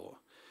with people.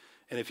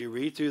 And if you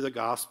read through the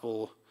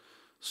gospel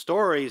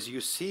stories,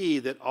 you see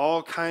that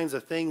all kinds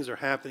of things are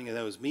happening in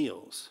those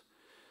meals,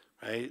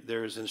 right?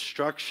 There's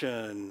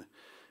instruction,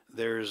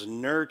 there's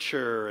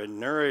nurture and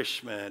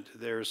nourishment,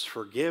 there's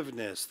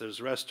forgiveness,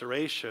 there's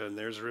restoration,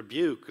 there's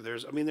rebuke,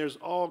 there's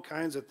all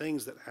kinds of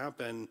things that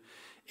happen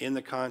in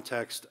the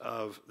context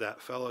of that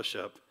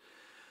fellowship.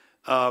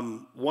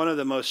 One of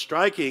the most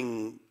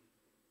striking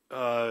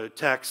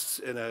texts,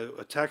 in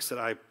a text that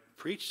I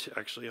preached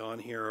actually on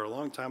here a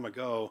long time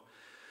ago,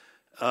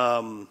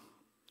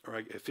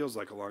 it feels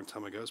like a long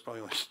time ago, it's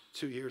probably like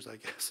 2 years, I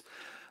guess.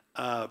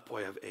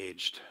 Boy, I've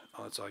aged,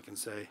 that's all I can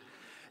say,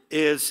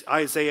 is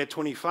Isaiah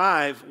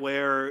 25,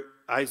 where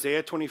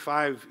Isaiah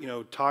 25,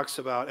 talks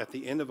about at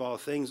the end of all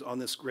things on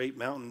this great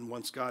mountain,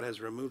 once God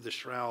has removed the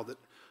shroud that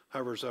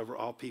hovers over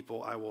all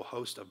people, I will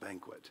host a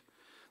banquet.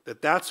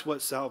 That's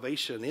what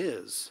salvation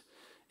is,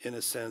 in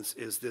a sense,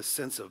 is this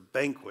sense of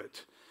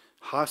banquet,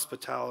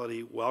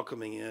 hospitality,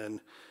 welcoming in,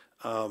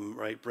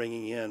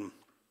 bringing in.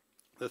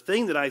 The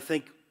thing that I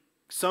think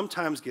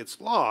sometimes gets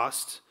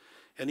lost,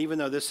 and even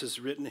though this is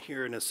written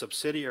here in a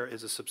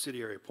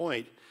subsidiary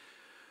point,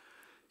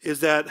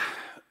 is that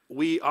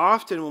we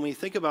often, when we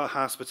think about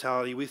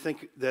hospitality, we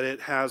think that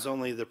it has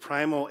only the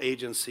primal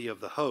agency of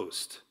the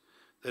host,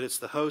 that it's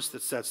the host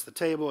that sets the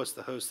table, it's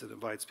the host that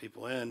invites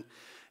people in.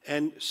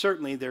 And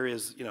certainly there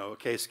is, a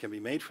case can be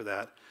made for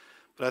that.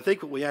 But I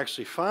think what we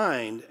actually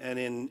find, and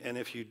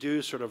if you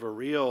do sort of a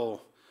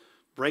real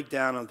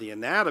breakdown of the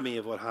anatomy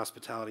of what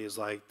hospitality is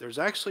like, there's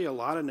actually a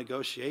lot of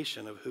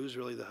negotiation of who's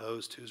really the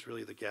host, who's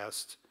really the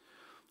guest.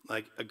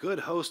 Like a good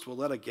host will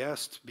let a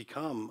guest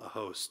become a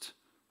host,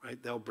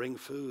 right? They'll bring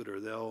food, or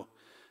they'll,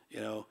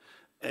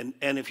 and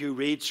if you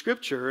read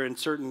Scripture in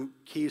certain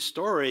key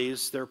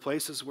stories, there are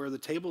places where the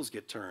tables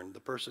get turned. The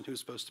person who's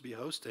supposed to be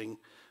hosting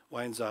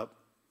winds up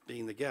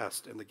being the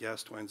guest, and the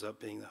guest winds up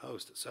being the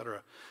host,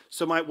 etc.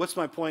 So what's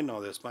my point in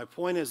all this? My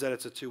point is that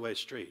it's a two-way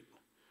street,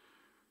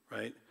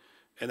 right?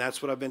 And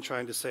that's what I've been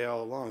trying to say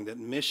all along, that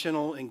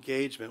missional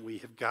engagement, we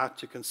have got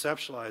to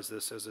conceptualize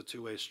this as a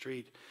two-way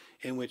street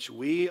in which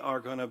we are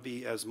going to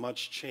be as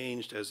much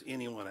changed as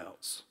anyone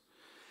else.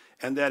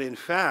 And that, in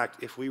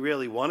fact, if we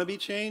really want to be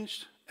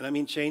changed, and I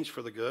mean changed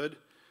for the good,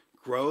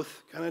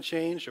 growth kind of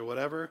change or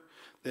whatever,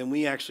 then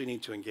we actually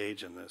need to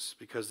engage in this,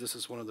 because this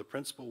is one of the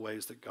principal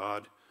ways that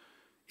God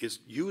is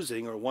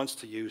using or wants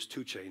to use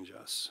to change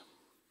us.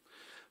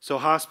 So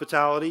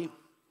hospitality.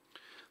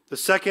 The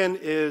second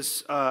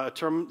is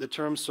the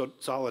term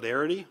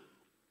solidarity.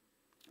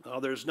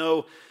 There's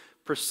no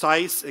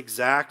precise,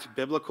 exact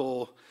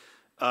biblical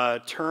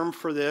term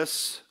for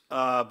this,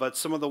 but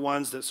some of the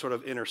ones that sort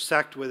of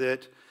intersect with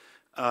it,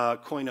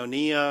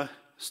 koinonia,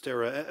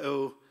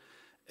 stereo,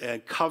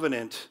 and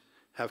covenant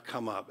have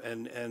come up.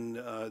 And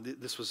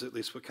this was at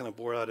least what kind of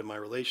bore out in my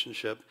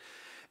relationship.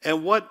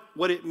 And what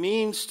it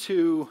means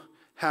to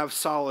have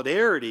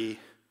solidarity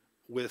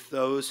with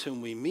those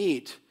whom we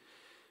meet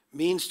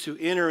means to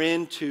enter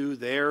into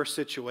their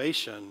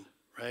situation,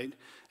 right?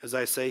 As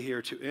I say here,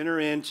 to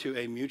enter into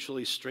a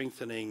mutually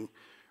strengthening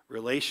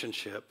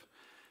relationship,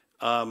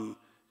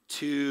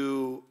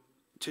 to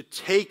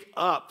take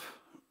up,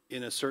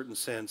 in a certain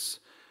sense,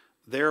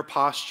 their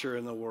posture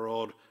in the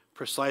world,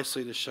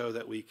 precisely to show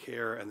that we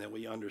care and that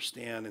we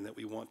understand and that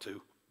we want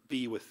to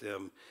be with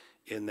them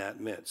in that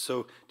midst.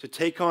 So to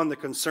take on the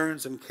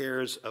concerns and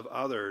cares of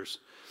others,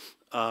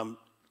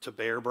 to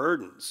bear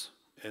burdens.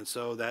 And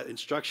so that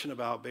instruction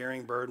about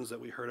bearing burdens that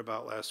we heard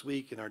about last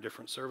week in our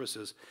different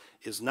services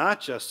is not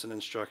just an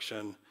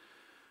instruction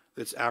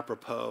that's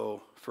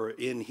apropos for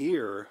in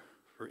here,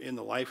 for in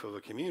the life of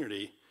a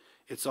community.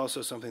 It's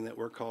also something that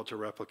we're called to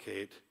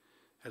replicate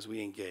as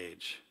we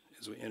engage,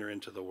 as we enter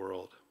into the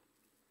world.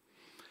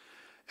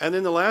 And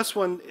then the last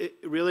one,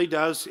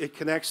 it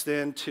connects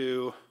then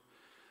to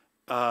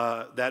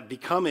that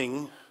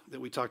becoming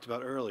that we talked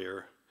about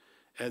earlier,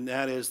 and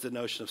that is the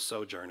notion of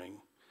sojourning.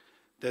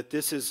 That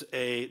this is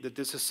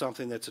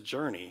something that's a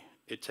journey.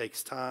 It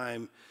takes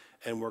time,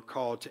 and we're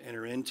called to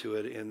enter into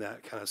it in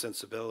that kind of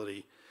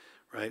sensibility,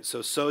 right?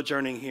 So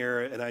sojourning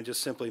here, and I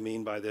just simply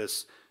mean by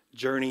this,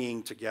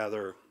 journeying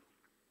together.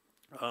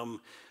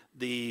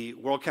 the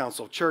World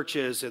Council of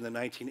Churches in the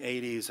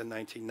 1980s and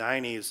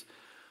 1990s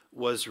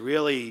was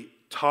really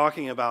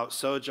talking about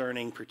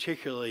sojourning,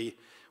 particularly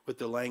with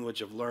the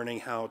language of learning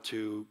how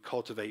to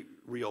cultivate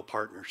real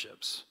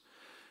partnerships.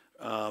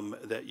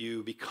 That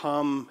you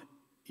become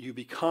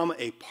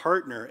a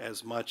partner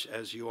as much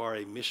as you are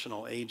a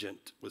missional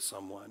agent with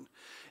someone.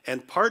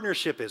 And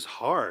partnership is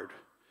hard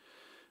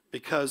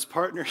because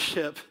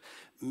partnership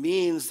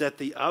means that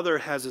the other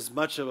has as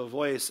much of a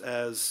voice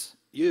as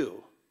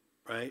you,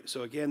 right?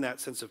 So again, that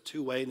sense of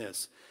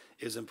two-wayness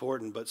is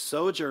important. But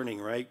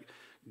sojourning, right,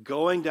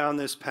 going down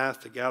this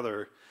path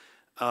together,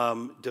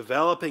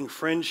 developing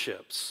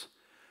friendships,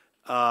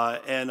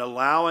 and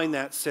allowing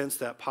that sense,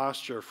 that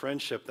posture of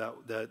friendship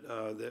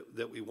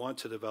that we want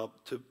to develop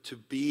to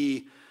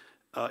be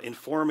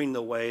informing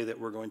the way that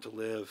we're going to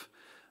live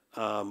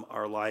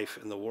our life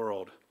in the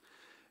world.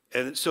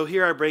 And so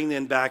here I bring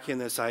then back in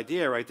this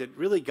idea, right, that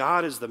really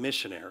God is the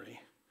missionary,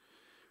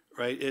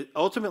 right?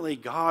 Ultimately,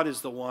 God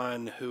is the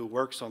one who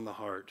works on the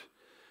heart.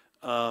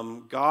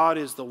 God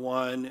is the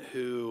one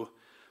who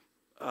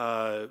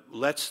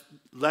lets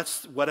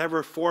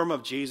whatever form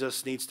of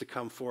Jesus needs to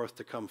come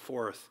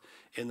forth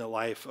in the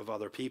life of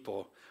other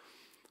people.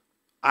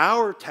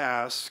 Our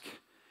task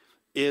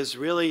is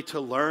really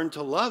to learn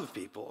to love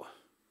people.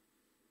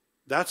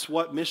 That's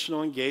what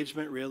missional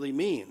engagement really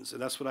means.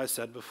 And that's what I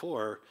said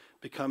before,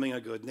 becoming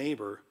a good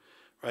neighbor,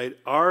 right?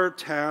 Our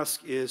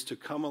task is to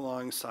come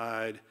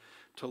alongside,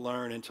 to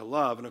learn and to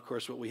love. And of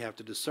course, what we have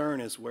to discern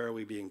is where are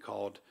we being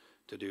called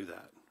to do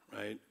that,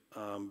 right?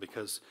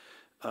 Because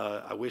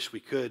I wish we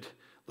could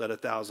let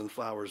 1,000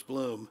 flowers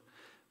bloom,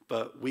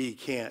 but we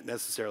can't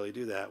necessarily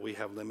do that. We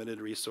have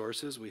limited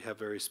resources, we have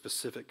very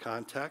specific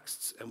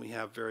contexts, and we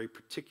have very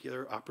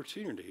particular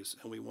opportunities,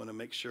 and we want to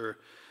make sure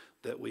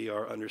that we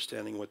are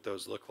understanding what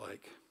those look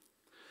like.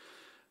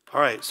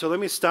 All right, so let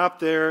me stop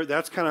there.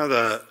 That's kind of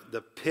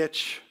the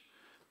pitch,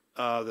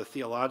 the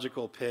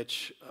theological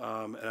pitch,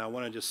 and I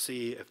want to just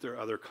see if there are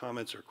other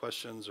comments or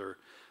questions or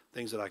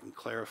things that I can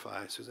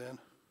clarify. Suzanne?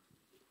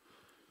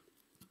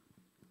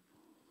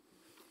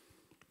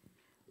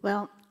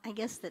 Well, I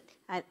guess that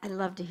I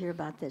love to hear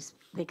about this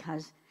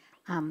because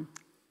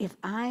if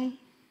I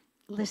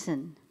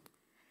listen,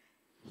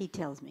 he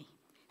tells me.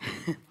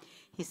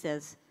 He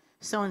says,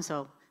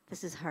 so-and-so,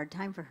 this is a hard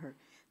time for her.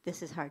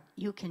 This is hard.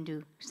 You can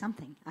do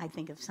something. I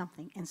think of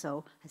something. And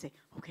so I say,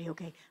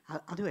 okay,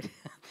 I'll do it.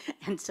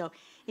 And so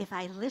if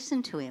I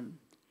listen to him,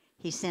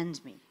 he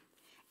sends me.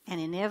 And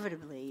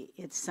inevitably,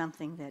 it's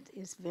something that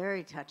is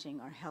very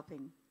touching or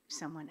helping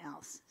someone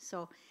else.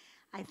 So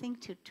I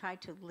think to try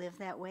to live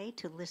that way,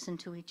 to listen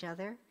to each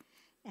other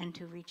and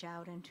to reach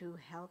out and to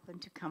help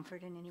and to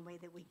comfort in any way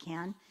that we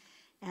can.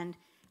 And,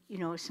 you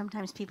know,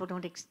 sometimes people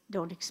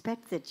don't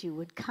expect that you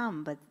would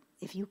come, but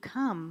if you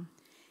come,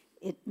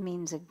 it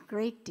means a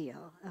great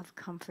deal of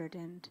comfort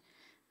and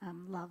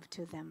love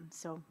to them.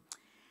 So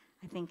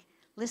I think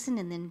listen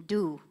and then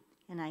do.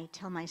 And I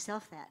tell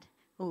myself that.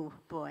 Oh,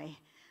 boy,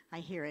 I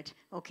hear it.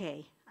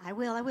 Okay, I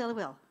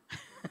will.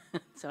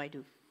 So I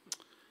do.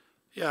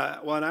 Yeah,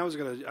 well, and I was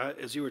going to,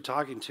 as you were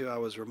talking to, I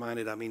was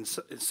reminded, I mean,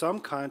 in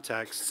some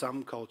contexts,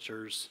 some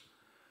cultures,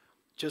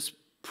 just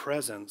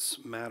presence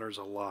matters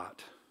a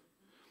lot.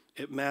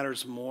 It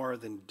matters more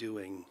than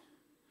doing.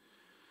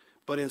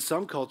 But in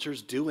some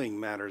cultures, doing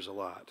matters a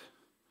lot,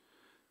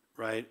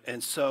 right?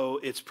 And so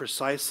it's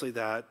precisely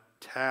that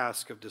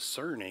task of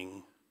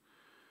discerning,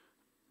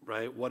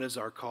 right? What is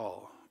our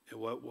call?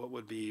 What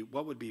would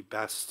be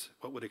best?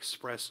 What would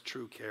express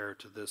true care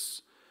to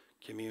this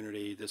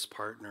community, this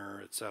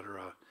partner, et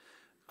cetera?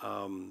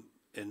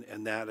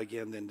 And that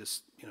again then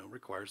just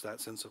requires that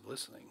sense of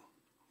listening.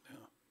 Yeah.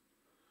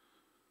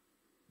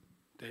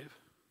 Dave?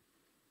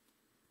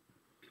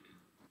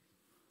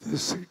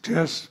 This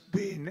suggests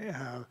being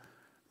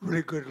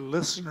really good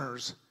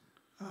listeners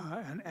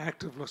and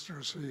active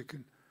listeners, so you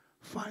can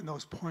find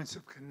those points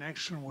of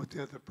connection with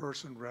the other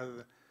person rather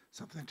than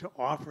something to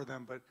offer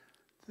them, but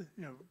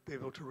be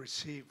able to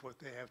receive what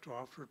they have to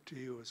offer to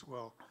you as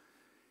well.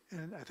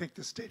 And I think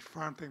the State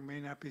Farm thing may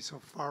not be so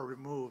far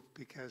removed,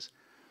 because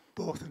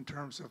both in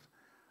terms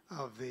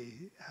of the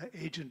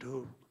agent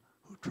who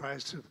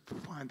tries to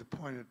find the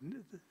point of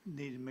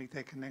need and make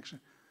that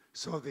connection,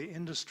 so the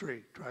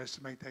industry tries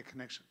to make that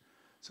connection.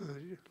 So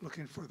that you're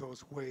looking for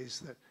those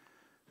ways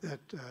that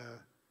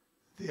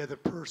the other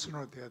person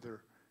or the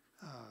other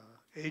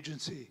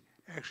agency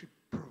actually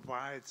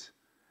provides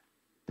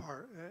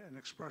an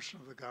expression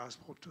of the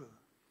gospel to.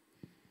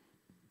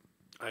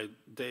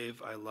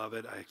 Dave, I love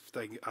it. I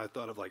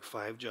thought of like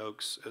 5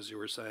 jokes as you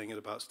were saying it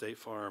about State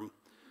Farm.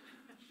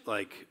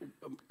 Like,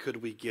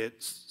 could we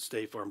get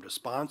State Farm to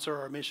sponsor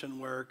our mission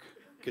work?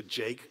 Could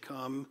Jake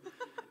come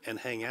and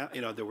hang out?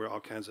 There were all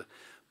kinds of.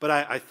 But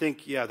I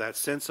think, that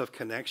sense of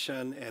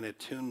connection and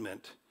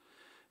attunement.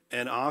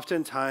 And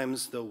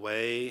oftentimes the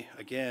way,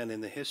 again,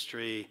 in the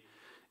history,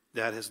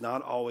 that has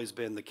not always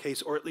been the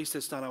case, or at least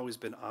it's not always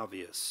been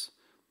obvious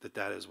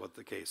that is what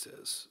the case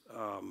is.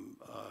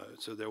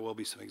 So there will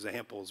be some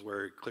examples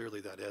where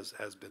clearly that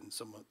has been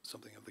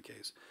something of the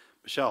case.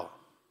 Michelle?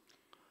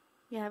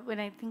 Yeah, when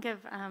I think of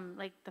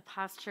like the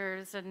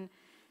postures and,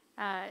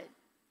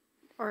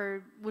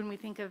 or when we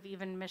think of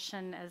even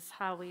mission as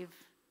how we've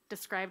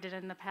described it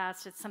in the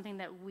past, it's something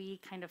that we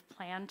kind of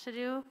plan to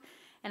do.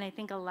 And I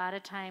think a lot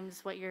of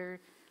times what you're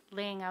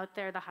laying out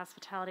there, the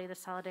hospitality, the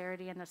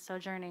solidarity, and the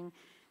sojourning,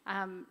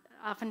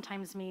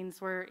 oftentimes means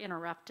we're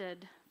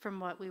interrupted from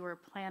what we were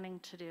planning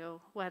to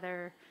do,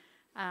 whether,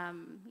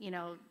 you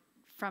know,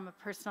 from a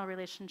personal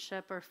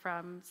relationship or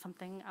from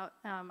something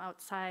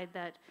outside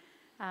that,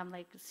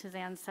 like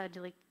Suzanne said,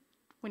 like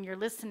when you're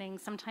listening,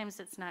 sometimes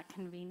it's not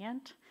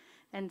convenient.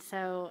 And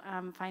so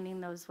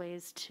finding those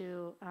ways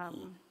to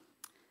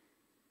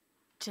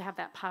have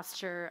that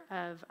posture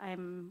of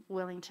I'm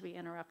willing to be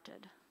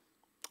interrupted.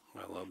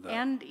 I love that.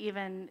 And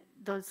even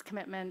those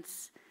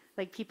commitments,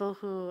 like people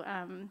who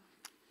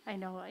I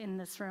know in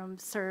this room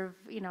serve,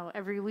 you know,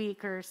 every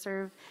week or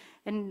serve,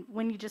 and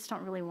when you just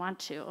don't really want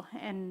to.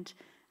 And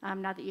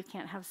not that you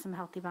can't have some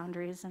healthy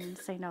boundaries and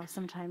say no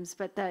sometimes,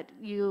 but that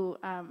you,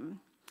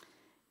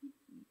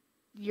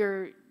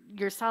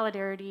 your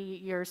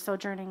solidarity, your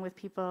sojourning with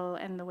people,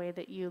 and the way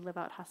that you live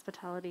out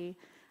hospitality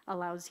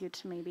allows you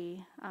to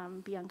maybe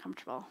be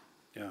uncomfortable.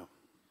 Yeah.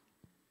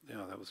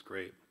 Yeah, that was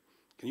great.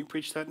 Can you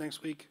preach that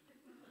next week?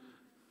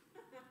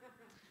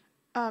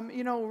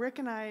 You know, Rick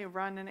and I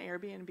run an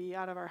Airbnb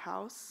out of our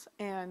house,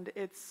 and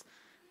it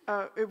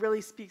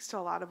really speaks to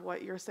a lot of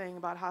what you're saying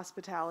about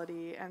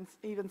hospitality and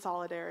even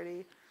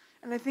solidarity.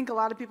 And I think a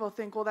lot of people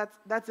think, well,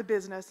 that's a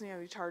business, and, you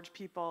know, you charge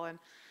people,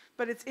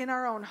 but it's in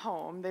our own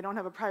home. They don't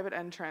have a private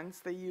entrance.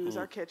 They use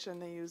our kitchen.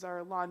 They use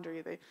our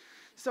laundry.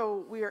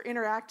 So we are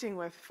interacting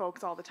with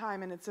folks all the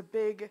time, and it's a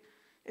big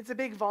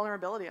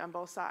vulnerability on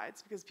both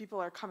sides because people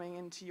are coming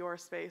into your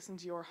space,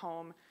 into your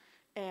home,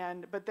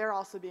 but they're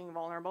also being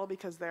vulnerable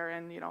because they're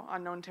in, you know,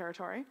 unknown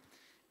territory.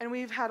 And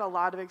we've had a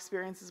lot of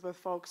experiences with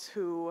folks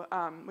who,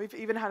 we've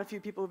even had a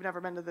few people who've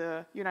never been to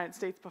the United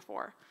States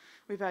before.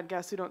 We've had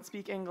guests who don't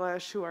speak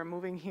English, who are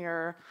moving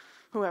here,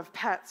 who have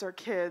pets or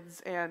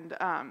kids, and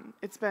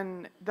it's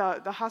been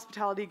the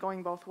hospitality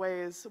going both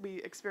ways.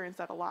 We experience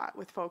that a lot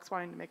with folks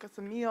wanting to make us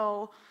a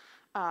meal,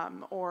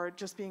 or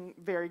just being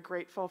very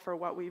grateful for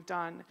what we've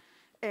done.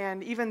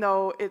 And even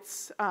though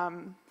it's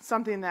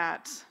something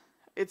that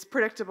it's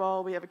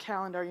predictable, we have a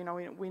calendar, you know,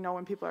 we know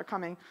when people are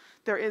coming,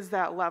 there is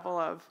that level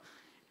of,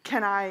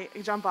 can I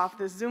jump off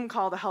this Zoom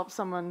call to help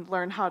someone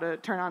learn how to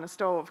turn on a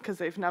stove because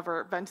they've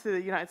never been to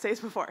the United States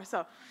before?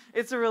 So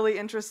it's a really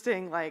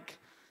interesting, like,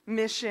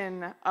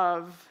 mission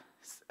of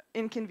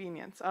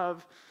inconvenience,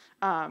 of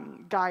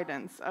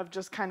guidance, of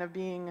just kind of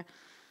being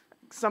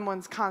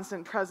someone's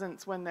constant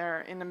presence when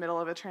they're in the middle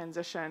of a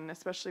transition.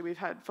 Especially we've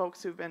had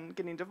folks who've been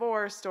getting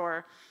divorced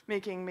or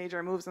making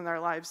major moves in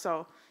their lives.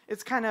 So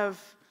it's kind of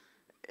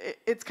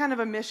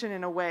a mission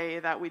in a way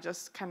that we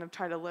just kind of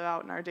try to live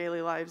out in our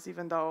daily lives,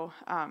 even though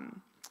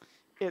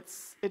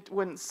it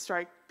wouldn't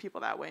strike people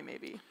that way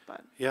maybe.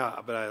 But Yeah,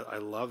 but I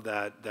love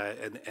that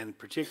and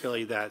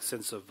particularly that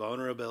sense of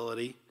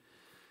vulnerability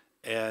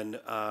and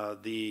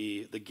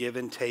the give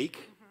and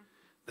take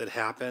that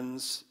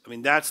happens. I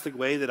mean, that's the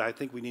way that I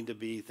think we need to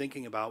be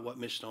thinking about what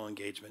missional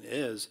engagement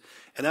is.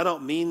 And I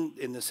don't mean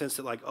in the sense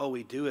that, like, oh,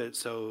 we do it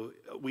so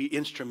we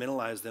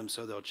instrumentalize them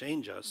so they'll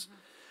change us.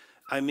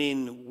 I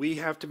mean, we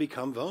have to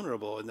become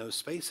vulnerable in those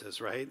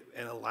spaces, right?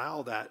 And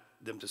allow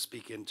them to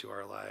speak into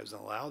our lives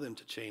and allow them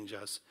to change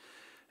us,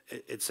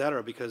 et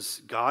cetera,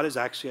 because God is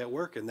actually at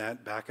work in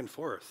that back and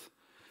forth.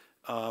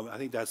 I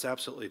think that's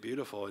absolutely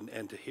beautiful.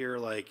 And to hear,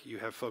 like, you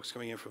have folks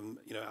coming in from,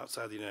 you know,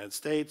 outside the United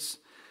States,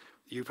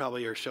 you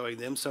probably are showing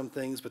them some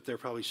things, but they're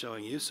probably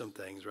showing you some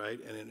things, right?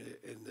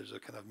 And there's a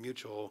kind of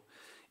mutual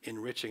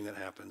enriching that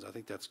happens. I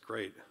think that's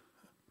great.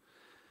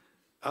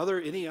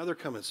 Any other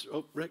comments?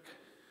 Oh, Rick.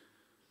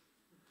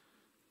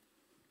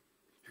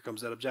 Here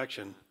comes that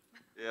objection.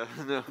 Yeah,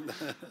 no.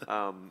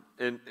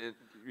 And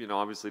you know,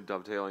 obviously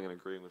dovetailing and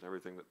agreeing with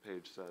everything that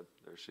Paige said.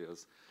 There she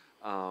is.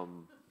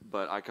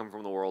 But I come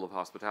from the world of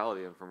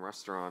hospitality and from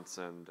restaurants,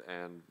 and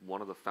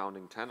one of the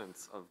founding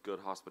tenets of good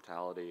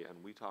hospitality,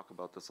 and we talk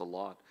about this a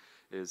lot,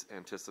 is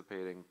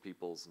anticipating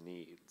people's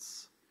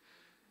needs.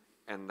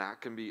 And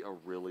that can be a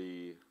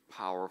really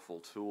powerful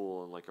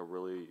tool, and like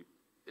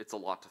it's a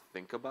lot to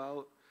think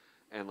about.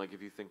 And like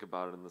if you think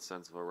about it in the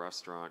sense of a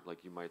restaurant,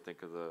 like you might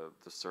think of the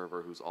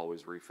server who's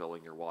always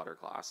refilling your water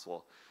glass.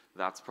 Well,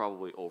 that's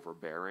probably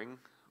overbearing.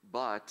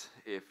 But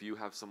if you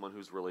have someone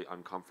who's really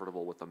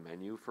uncomfortable with a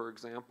menu, for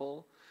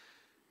example,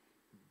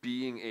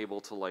 being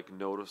able to like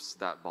notice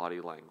that body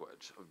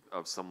language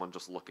of someone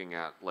just looking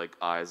at like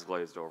eyes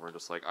glazed over and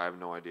just like, I have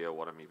no idea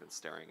what I'm even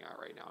staring at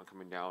right now, and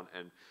coming down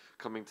and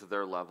coming to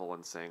their level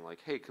and saying like,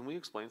 hey, can we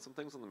explain some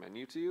things on the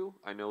menu to you?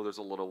 I know there's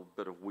a little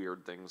bit of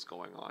weird things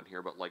going on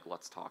here, but like,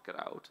 let's talk it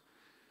out.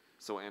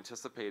 So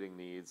anticipating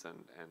needs and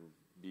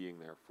being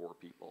there for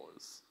people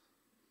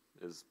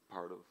is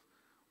part of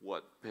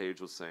what Paige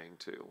was saying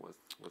too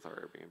with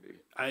our Airbnb.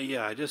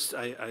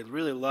 I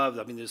really love,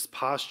 I mean, this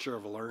posture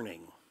of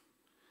learning.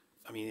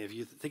 I mean, if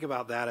you think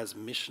about that as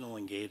missional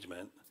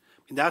engagement,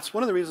 I And that's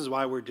one of the reasons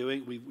why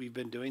we've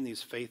been doing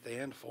these faith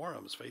and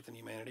forums, faith and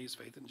humanities,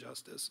 faith and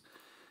justice,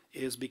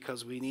 is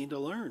because we need to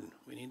learn,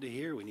 we need to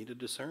hear, we need to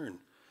discern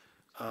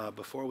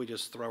before we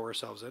just throw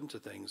ourselves into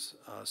things.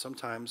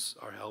 Sometimes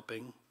our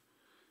helping,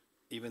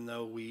 even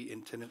though we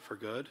intend it for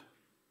good,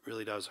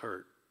 really does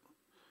hurt.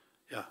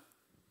 Yeah.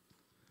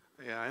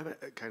 Yeah, I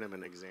have kind of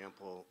an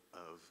example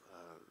of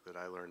that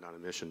I learned on a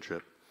mission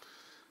trip.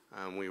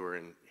 We were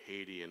in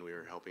Haiti and we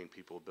were helping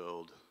people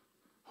build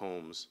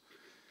homes.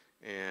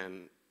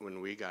 And when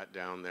we got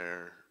down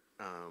there,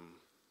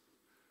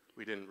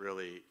 we didn't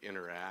really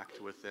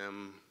interact with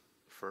them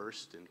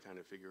first and kind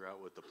of figure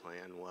out what the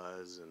plan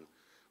was. And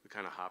we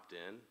kind of hopped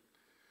in,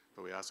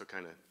 but we also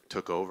kind of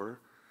took over.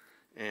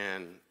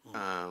 And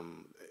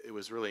it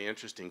was really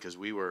interesting because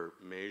we were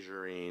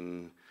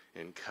measuring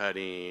and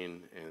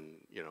cutting and,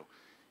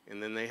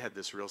 and then they had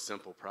this real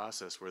simple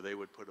process where they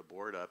would put a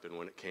board up, and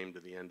when it came to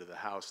the end of the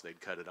house,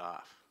 they'd cut it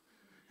off.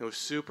 It was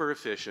super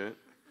efficient,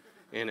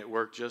 and it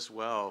worked just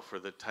well for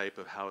the type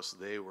of house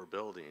they were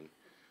building.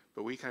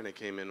 But we kind of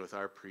came in with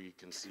our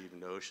preconceived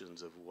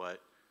notions of what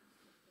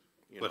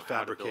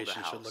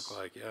fabrication should look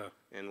like, yeah.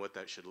 And what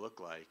that should look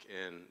like.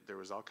 And there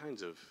was all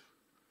kinds of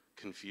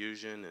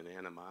confusion and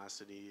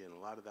animosity, and a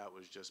lot of that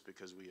was just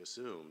because we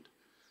assumed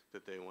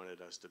that they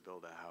wanted us to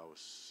build a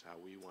house how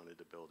we wanted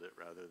to build it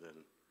rather than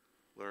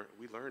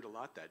we learned a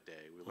lot that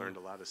day. We learned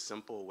a lot of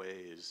simple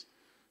ways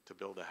to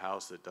build a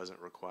house that doesn't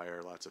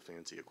require lots of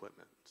fancy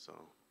equipment. So,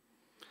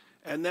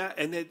 and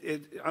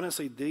it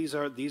honestly, these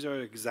are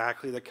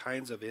exactly the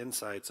kinds of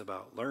insights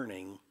about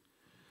learning,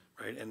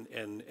 right?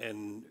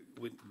 And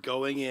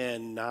going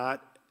in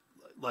not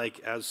like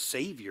as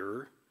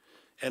savior,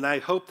 and I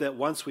hope that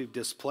once we've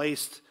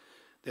displaced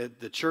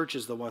that the church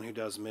is the one who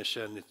does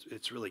mission,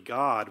 it's really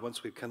God.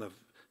 Once we've kind of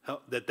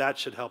that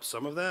should help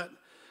some of that.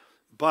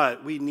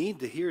 But we need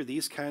to hear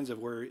these kinds of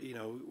we're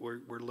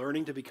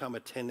learning to become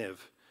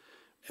attentive,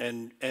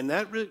 and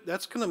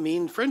that's going to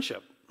mean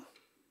friendship.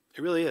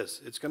 It really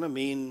is. It's going to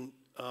mean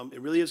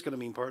it really is going to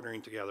mean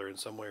partnering together in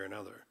some way or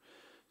another.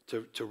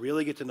 To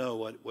really get to know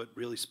what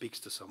really speaks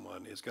to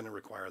someone is going to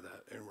require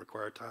that and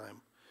require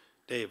time.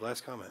 Dave,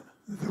 last comment.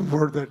 The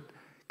word that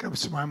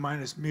comes to my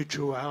mind is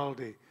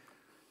mutuality,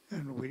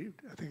 and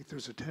I think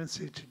there's a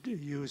tendency to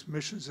use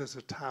missions as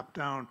a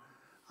top-down.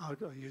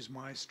 I'll use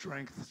my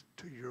strength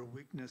to your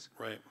weakness,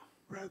 right?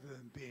 Rather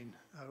than being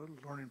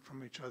learning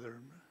from each other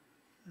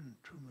in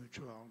true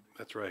mutuality.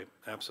 That's right.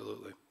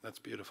 Absolutely. That's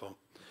beautiful.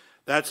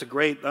 That's a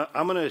great.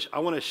 I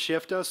want to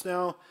shift us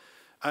now.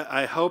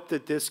 I hope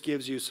that this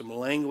gives you some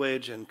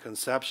language and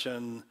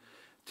conception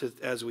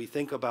as we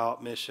think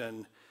about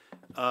mission.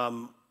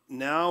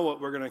 Now,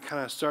 what we're going to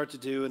kind of start to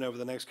do, and over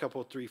the next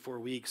couple, 3-4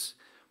 weeks,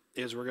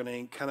 is we're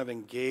going to kind of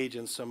engage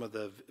in some of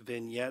the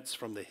vignettes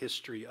from the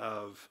history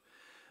of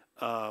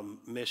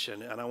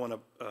mission, and I want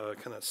to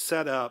kind of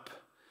set up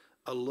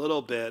a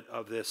little bit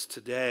of this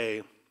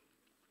today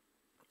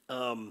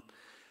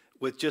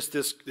with just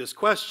this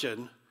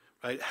question,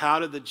 right? How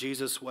did the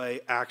Jesus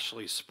way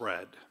actually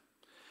spread?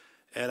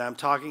 And I'm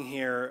talking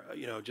here,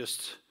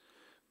 just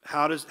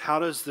how does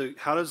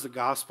the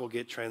gospel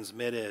get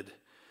transmitted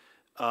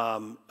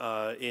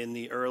in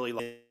the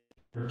early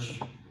church?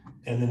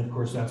 And then, of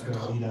course, that's going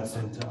to lead us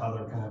into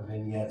other kind of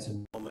vignettes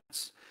and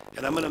moments.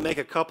 And I'm going to make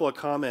a couple of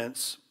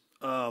comments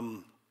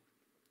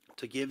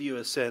to give you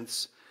a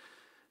sense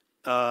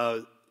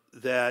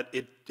that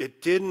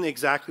it didn't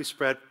exactly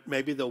spread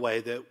maybe the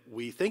way that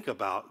we think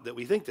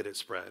that it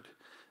spread.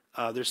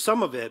 There's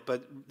some of it,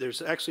 but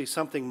there's actually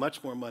something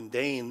much more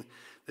mundane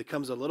that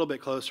comes a little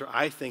bit closer,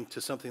 I think,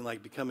 to something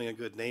like becoming a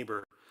good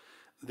neighbor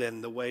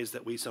than the ways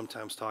that we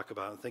sometimes talk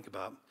about and think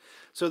about.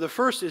 So the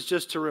first is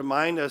just to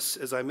remind us,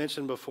 as I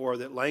mentioned before,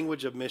 that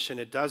language of mission,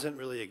 it doesn't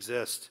really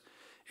exist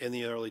in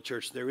the early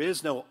church. There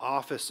is no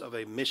office of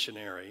a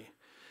missionary.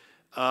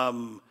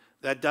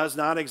 That does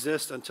not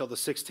exist until the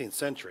 16th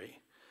century.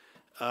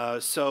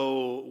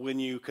 So when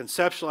you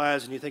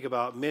conceptualize and you think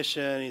about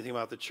mission, you think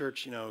about the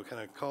church,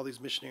 kind of call these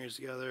missionaries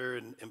together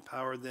and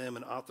empowered them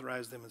and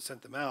authorized them and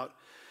sent them out,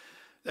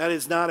 that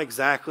is not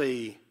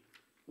exactly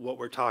what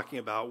we're talking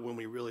about when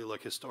we really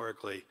look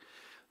historically.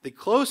 The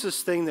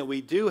closest thing that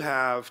we do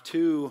have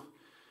to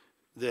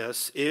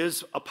this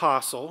is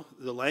apostle,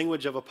 the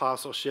language of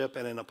apostleship,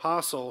 and an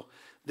apostle,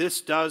 this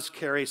does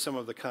carry some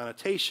of the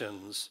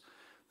connotations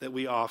that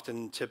we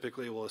often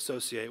typically will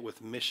associate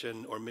with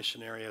mission or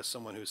missionary as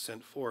someone who's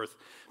sent forth,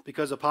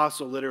 because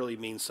apostle literally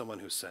means someone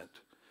who's sent,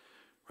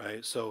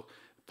 right? So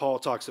Paul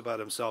talks about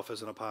himself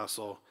as an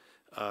apostle,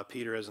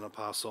 Peter as an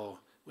apostle.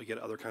 We get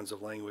other kinds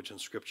of language in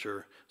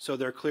Scripture. So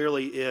there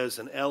clearly is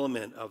an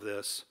element of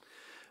this.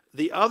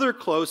 The other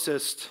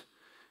closest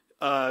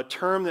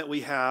term that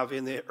we have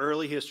in the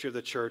early history of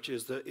the church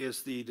is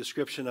the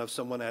description of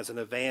someone as an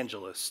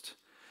evangelist.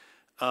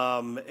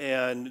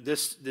 And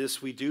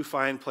this we do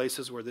find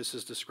places where this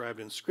is described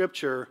in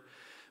Scripture.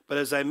 But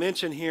as I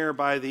mentioned here,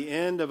 by the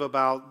end of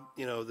about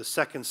the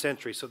 2nd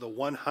century, so the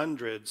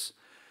 100s,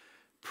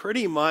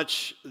 pretty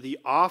much the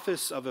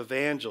office of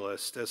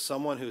evangelist, as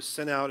someone who's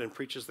sent out and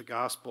preaches the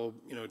gospel,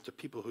 to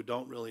people who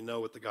don't really know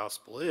what the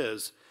gospel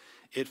is,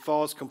 it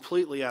falls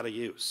completely out of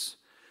use.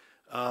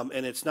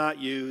 And it's not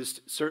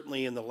used,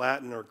 certainly in the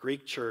Latin or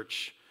Greek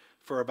church,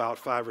 for about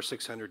 500 or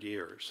 600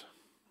 years.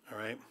 All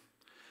right?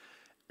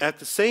 At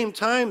the same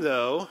time,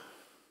 though,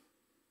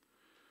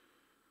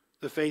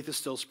 the faith is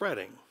still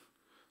spreading.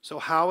 So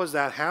how is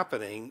that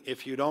happening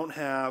if you don't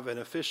have an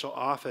official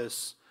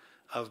office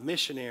of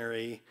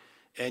missionary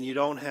and you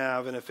don't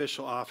have an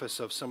official office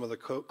of some of the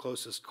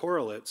closest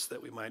correlates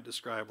that we might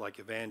describe like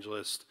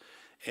evangelist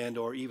and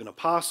or even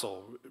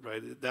apostle,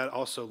 right? That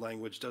also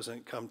language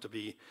doesn't come to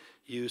be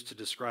used to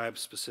describe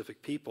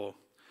specific people.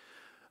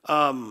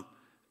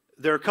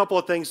 There are a couple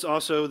of things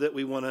also that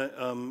we want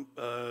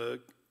to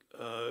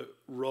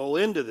roll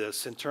into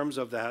this in terms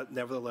of that.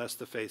 Nevertheless,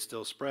 the faith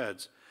still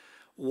spreads.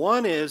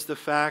 One is the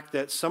fact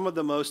that some of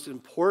the most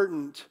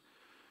important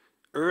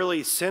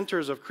early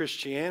centers of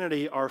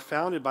Christianity are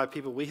founded by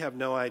people we have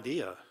no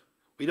idea.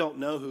 We don't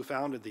know who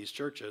founded these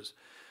churches.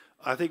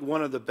 I think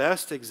one of the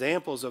best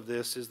examples of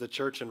this is the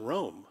church in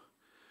Rome.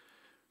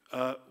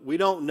 We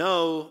don't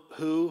know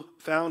who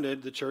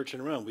founded the church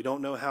in Rome. We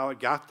don't know how it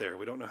got there.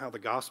 We don't know how the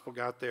gospel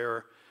got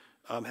there,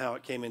 how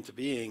it came into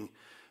being.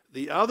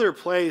 The other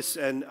place,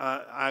 and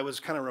I was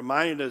kind of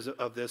reminded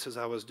of this as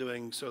I was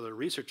doing sort of the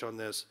research on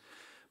this,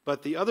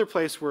 but the other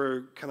place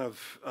where kind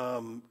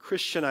of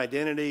Christian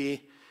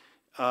identity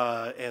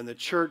and the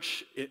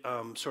church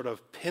sort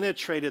of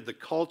penetrated the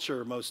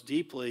culture most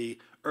deeply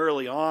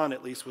early on,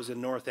 at least, was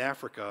in North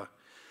Africa.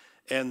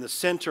 And the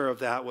center of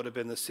that would have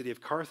been the city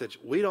of Carthage.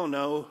 We don't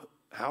know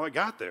how it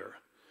got there.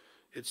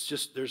 It's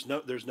just, there's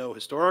no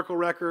historical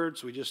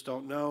records. We just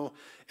don't know.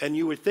 And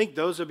you would think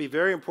those would be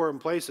very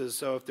important places.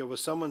 So if there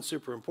was someone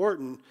super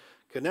important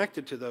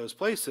connected to those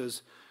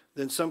places,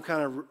 then some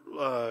kind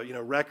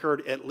of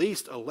record, at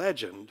least a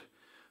legend,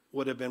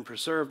 would have been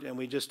preserved, and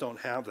we just don't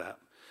have that.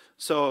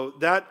 So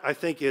that, I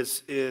think,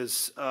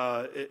 is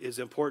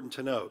important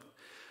to note.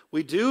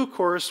 We do, of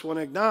course, want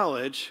to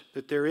acknowledge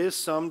that there is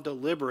some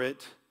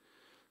deliberate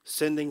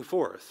sending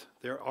forth.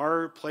 There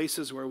are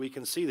places where we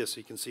can see this.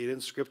 You can see it in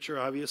Scripture,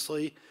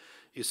 obviously.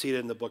 You see it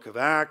in the book of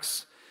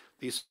Acts.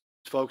 These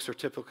folks are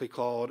typically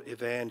called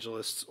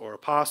evangelists or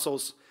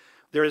apostles.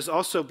 There is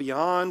also,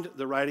 beyond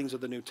the writings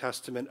of the New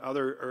Testament,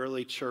 other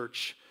early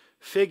church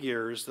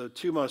figures. The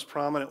two most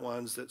prominent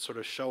ones that sort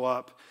of show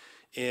up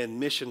in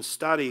mission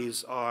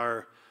studies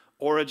are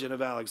Origen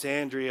of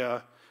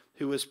Alexandria,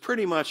 who was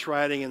pretty much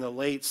writing in the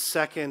late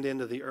 2nd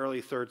into the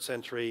early 3rd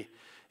century,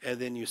 and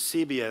then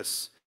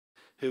Eusebius,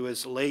 who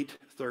is late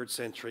 3rd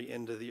century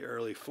into the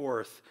early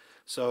 4th.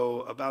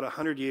 So about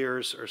 100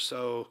 years or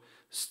so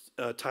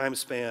time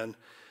span.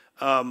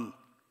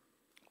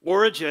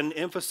 Origen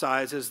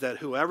emphasizes that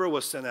whoever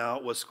was sent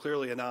out was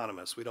clearly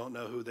anonymous. We don't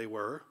know who they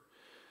were,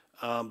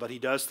 but he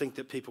does think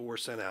that people were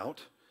sent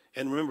out.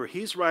 And remember,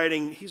 he's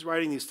writing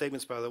these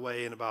statements, by the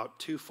way, in about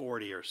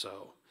 240 or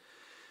so.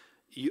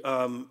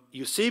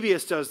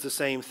 Eusebius does the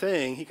same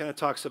thing. He kind of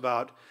talks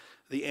about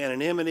the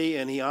anonymity,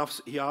 and he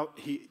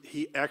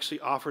actually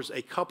offers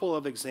a couple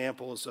of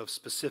examples of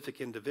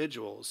specific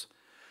individuals.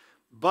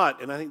 But,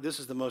 and I think this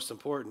is the most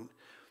important,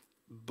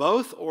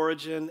 both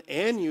Origen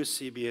and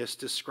Eusebius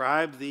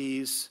describe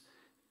these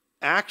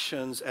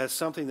actions as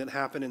something that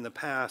happened in the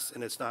past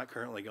and it's not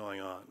currently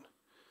going on.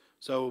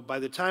 So by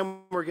the time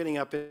we're getting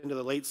up into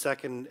the late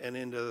 2nd and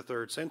into the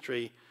 3rd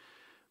century,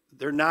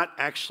 they're not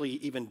actually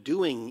even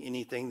doing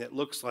anything that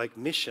looks like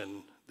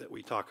mission that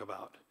we talk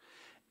about.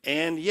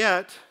 And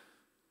yet,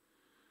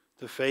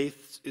 the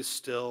faith is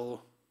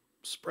still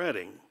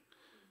spreading.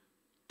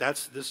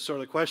 This is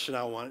sort of the question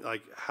I want,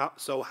 like,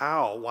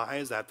 why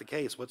is that the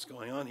case? What's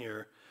going on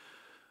here?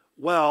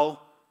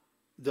 Well,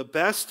 the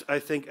best, I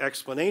think,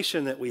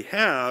 explanation that we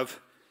have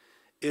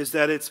is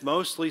that it's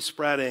mostly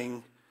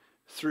spreading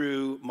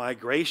through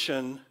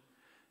migration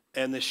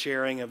and the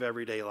sharing of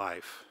everyday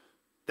life.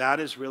 That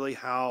is really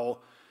how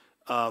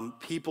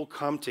people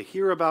come to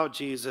hear about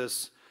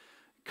Jesus,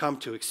 come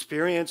to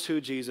experience who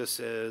Jesus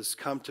is,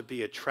 come to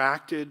be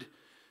attracted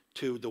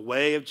to the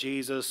way of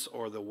Jesus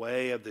or the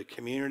way of the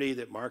community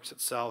that marks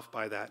itself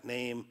by that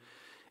name,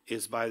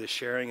 is by the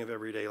sharing of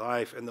everyday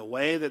life. And the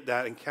way that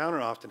that encounter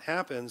often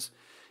happens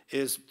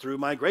is through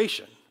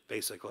migration,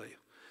 basically.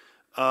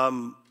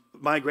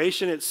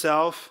 Migration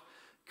itself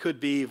could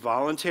be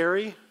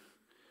voluntary.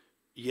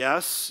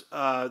 Yes,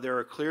 there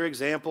are clear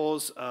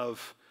examples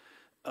of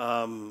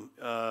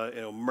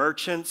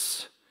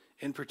merchants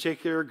in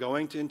particular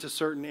going into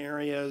certain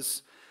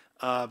areas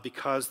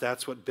because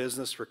that's what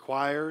business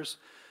requires.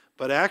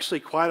 But actually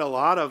quite a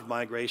lot of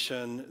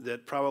migration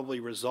that probably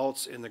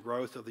results in the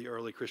growth of the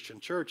early Christian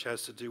church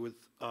has to do with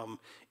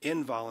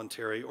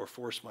involuntary or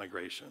forced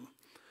migration.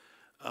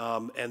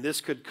 And this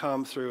could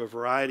come through a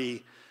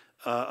variety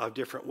of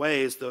different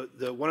ways.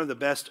 One of the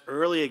best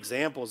early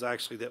examples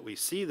actually that we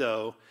see,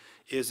 though,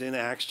 is in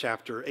Acts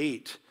chapter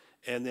 8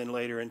 and then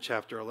later in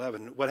chapter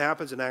 11. What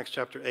happens in Acts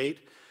chapter 8?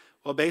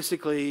 Well,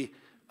 basically,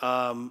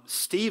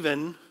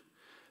 Stephen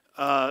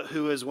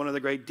who is one of the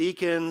great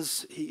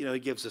deacons. He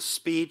gives a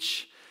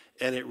speech,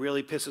 and it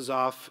really pisses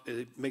off.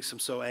 It makes him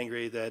so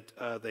angry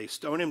that they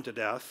stone him to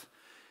death.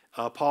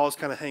 Paul is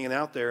kind of hanging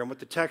out there, and what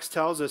the text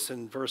tells us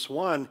in verse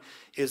 1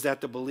 is that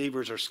the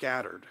believers are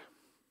scattered,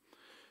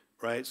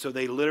 right? So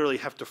they literally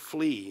have to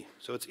flee.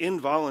 So it's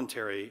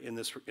involuntary in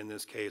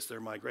this case,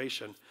 their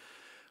migration.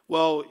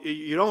 Well,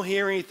 you don't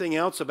hear anything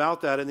else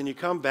about that, and then you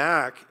come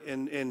back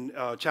in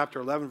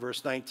chapter 11,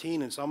 verse 19,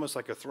 and it's almost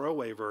like a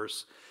throwaway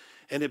verse,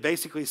 and it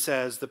basically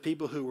says the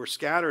people who were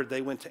scattered,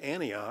 they went to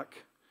Antioch,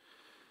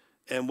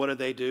 and what did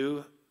they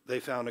do? They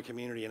found a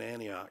community in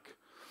Antioch.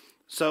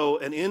 So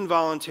an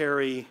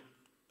involuntary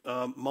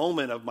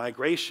moment of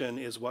migration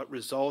is what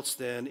results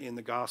then in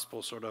the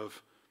gospel sort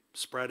of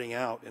spreading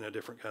out in a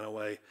different kind of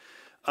way.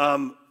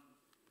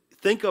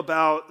 Think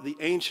about the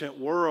ancient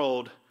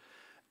world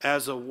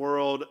as a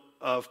world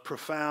of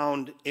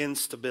profound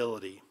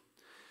instability.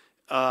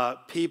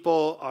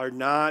 People are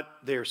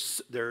not, they're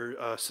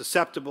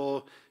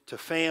susceptible to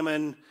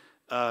famine,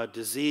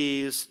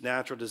 disease,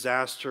 natural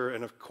disaster,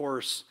 and of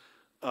course,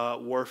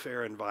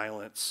 warfare and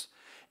violence.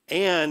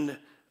 And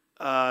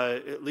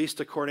at least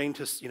according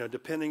to,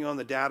 depending on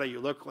the data you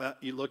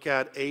look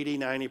at, 80,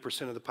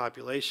 90% of the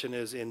population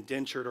is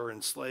indentured or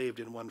enslaved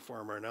in one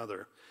form or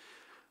another.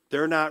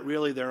 They're not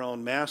really their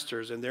own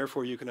masters, and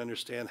therefore you can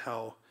understand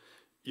how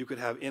you could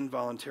have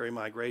involuntary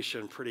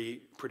migration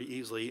pretty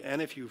easily.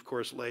 And if you, of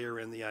course,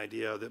 layer in the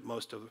idea that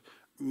much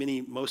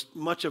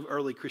of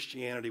early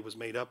Christianity was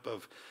made up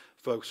of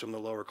folks from the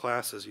lower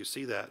classes, you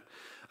see that.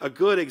 A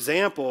good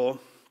example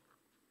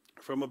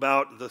from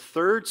about the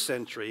 3rd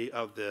century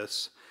of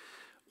this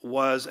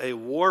was a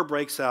war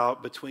breaks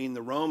out between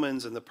the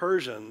Romans and the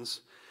Persians,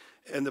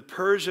 and the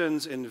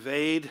Persians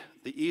invade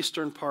the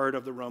eastern part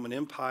of the Roman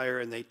Empire,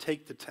 and they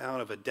take the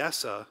town of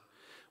Edessa,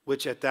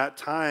 which at that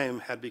time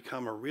had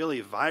become a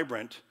really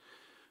vibrant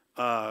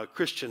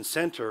Christian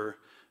center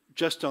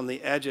just on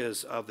the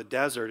edges of the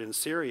desert in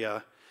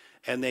Syria,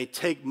 and they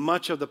take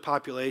much of the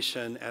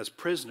population as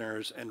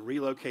prisoners and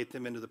relocate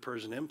them into the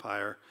Persian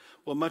Empire.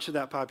 Well, much of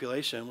that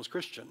population was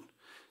Christian.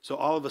 So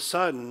all of a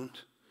sudden,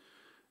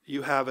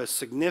 you have a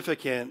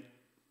significant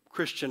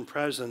Christian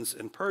presence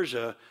in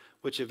Persia,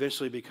 which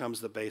eventually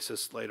becomes the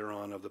basis later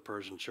on of the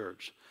Persian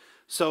church.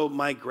 So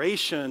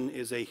migration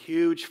is a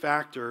huge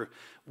factor,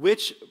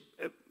 which,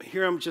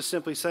 here I'm just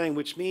simply saying,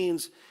 which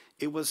means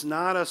it was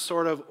not a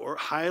sort of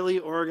highly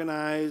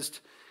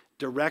organized,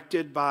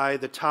 directed by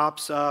the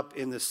tops up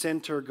in the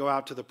center, go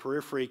out to the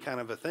periphery kind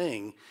of a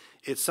thing.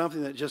 It's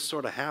something that just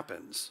sort of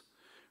happens,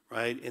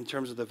 right, in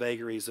terms of the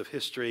vagaries of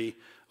history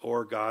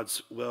or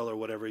God's will or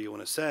whatever you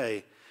want to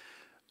say.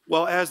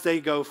 Well, as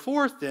they go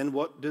forth, then,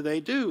 what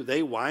do?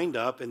 They wind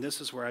up, and this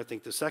is where I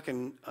think the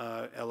second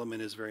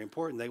element is very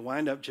important, they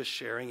wind up just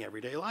sharing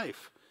everyday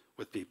life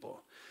with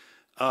people.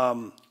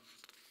 And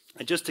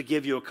just to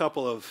give you a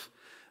couple of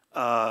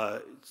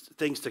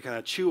things to kind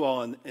of chew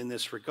on in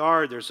this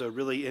regard, there's a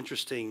really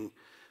interesting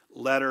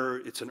letter.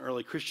 It's an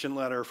early Christian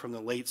letter from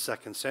the late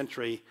 2nd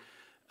century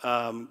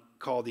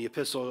called the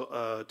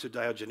Epistle to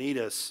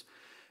Diogenetus.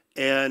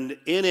 And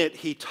in it,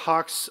 he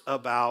talks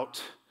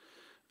about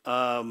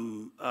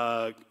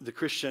the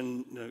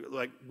Christian,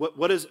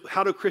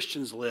 how do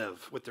Christians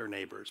live with their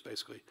neighbors,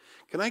 basically.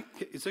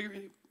 Is there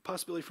any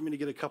possibility for me to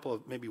get a couple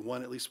of, maybe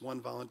at least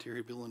one volunteer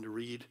who'd be willing to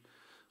read a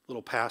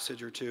little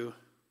passage or two?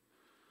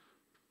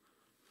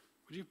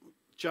 Would you,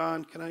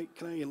 John, can I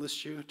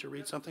enlist you to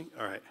read something?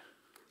 All right.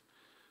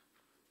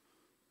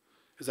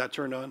 Is that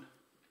turned on?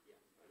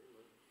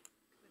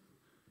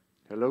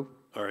 Hello?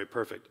 All right,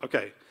 perfect.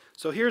 Okay,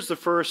 so here's the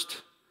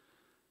first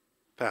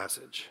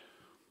passage.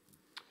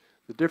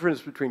 The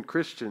difference between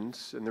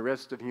Christians and the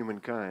rest of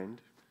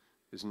humankind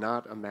is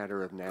not a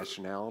matter of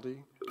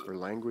nationality or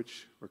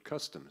language or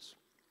customs.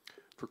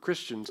 For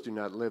Christians do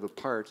not live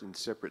apart in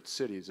separate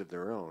cities of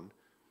their own,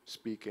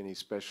 speak any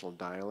special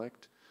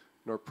dialect,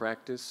 nor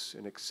practice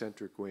an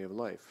eccentric way of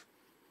life.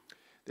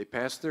 They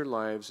pass their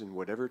lives in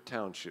whatever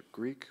township,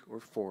 Greek or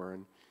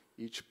foreign,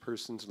 each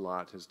person's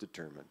lot has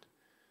determined,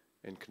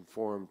 and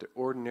conform to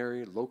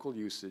ordinary local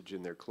usage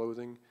in their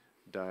clothing,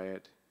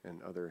 diet,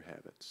 and other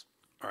habits.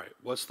 All right,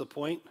 what's the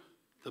point?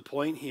 The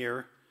point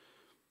here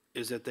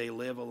is that they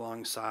live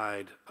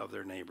alongside of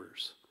their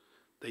neighbors.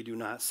 They do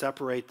not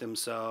separate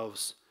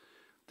themselves.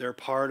 They're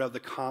part of the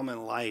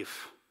common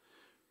life,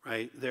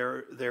 right?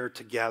 They're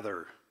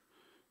together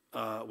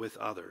with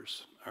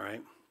others, all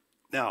right?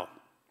 Now,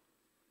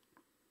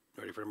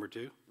 ready for number 2?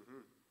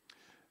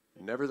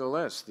 Mm-hmm.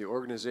 Nevertheless, the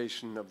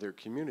organization of their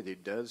community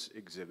does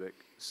exhibit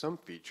some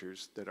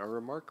features that are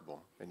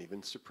remarkable and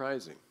even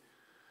surprising.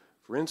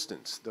 For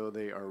instance, though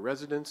they are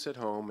residents at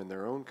home in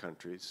their own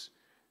countries,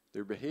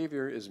 their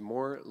behavior is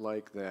more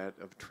like that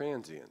of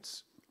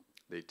transients.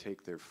 They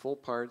take their full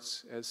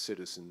parts as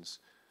citizens,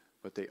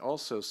 but they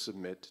also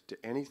submit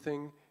to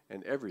anything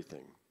and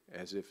everything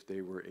as if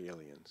they were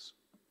aliens.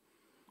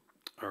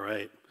 All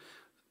right.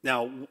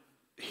 Now,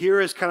 here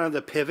is kind of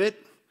the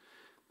pivot.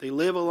 They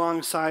live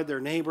alongside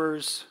their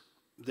neighbors.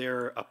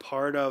 They're a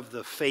part of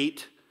the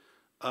fate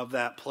of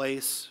that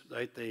place,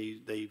 right?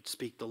 They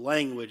speak the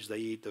language, they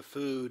eat the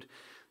food,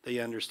 they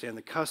understand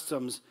the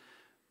customs,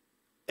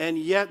 and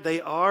yet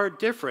they are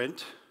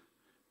different,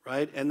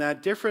 right? And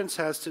that difference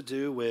has to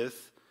do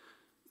with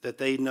that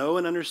they know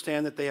and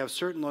understand that they have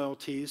certain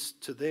loyalties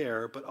to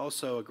there, but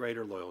also a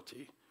greater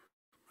loyalty,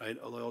 right?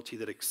 A loyalty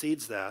that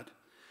exceeds that.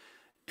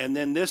 And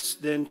then this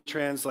then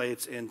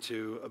translates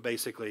into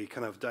basically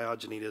kind of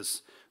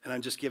Diogenes, and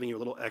I'm just giving you a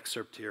little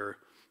excerpt here.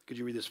 Could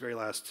you read this very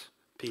last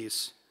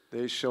piece?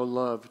 They show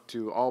love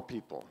to all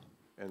people,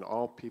 and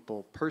all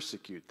people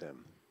persecute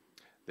them.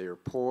 They are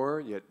poor,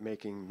 yet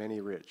making many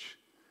rich,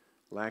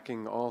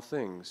 lacking all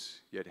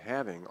things, yet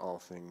having all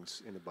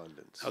things in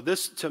abundance. Now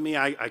this, to me,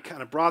 I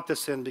kind of brought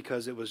this in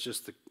because it was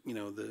just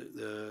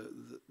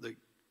the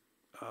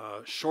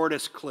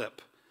shortest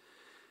clip.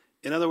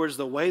 In other words,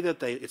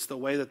 it's the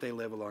way that they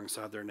live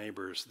alongside their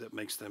neighbors that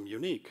makes them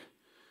unique.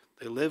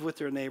 They live with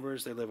their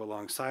neighbors, they live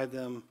alongside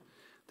them,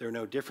 they're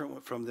no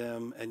different from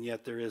them, and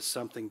yet there is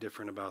something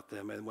different about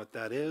them. And what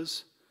that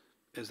is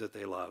that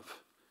they love.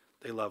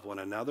 They love one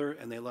another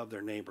and they love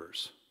their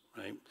neighbors,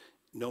 right?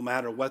 No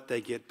matter what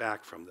they get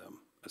back from them,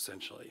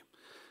 essentially.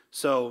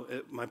 So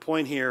my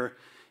point here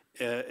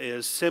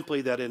is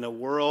simply that in a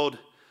world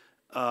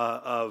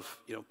of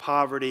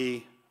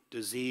poverty,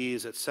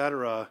 disease,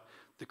 etc.,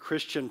 the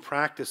Christian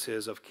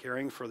practices of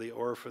caring for the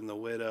orphan, the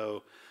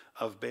widow,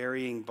 of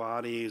burying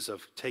bodies,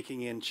 of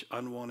taking in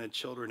unwanted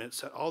children,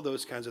 etc., all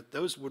those kinds of,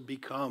 those would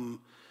become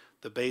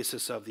the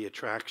basis of the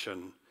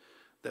attraction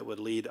that would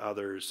lead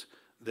others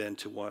then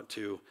to want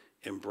to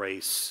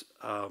embrace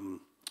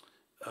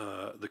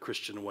the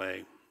Christian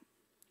way.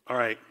 All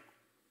right.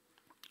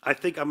 I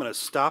think I'm going to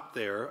stop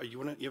there.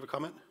 You have a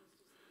comment?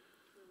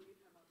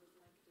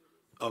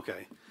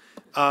 Okay.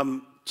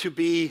 To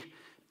be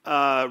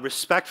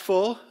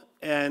respectful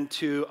and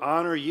to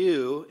honor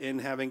you in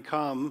having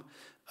come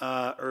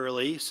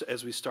early,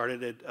 as we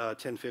started at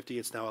 10:50,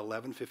 it's now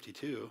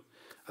 11:52.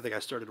 I think I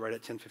started right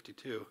at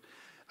 10:52.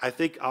 I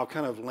think I'll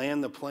kind of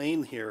land the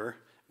plane here.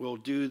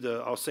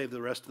 I'll save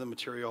the rest of the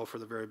material for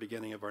the very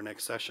beginning of our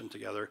next session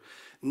together.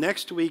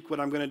 Next week, what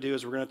I'm going to do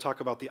is we're going to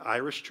talk about the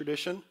Irish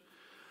tradition.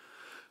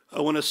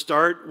 I want to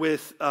start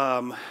with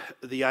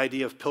the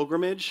idea of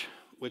pilgrimage,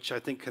 which I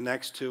think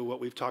connects to what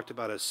we've talked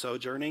about as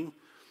sojourning.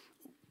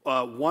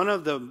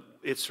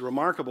 It's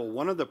remarkable,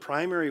 one of the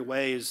primary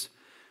ways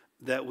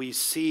that we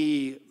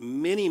see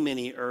many,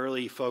 many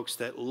early folks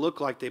that look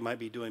like they might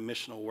be doing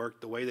missional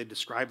work, the way they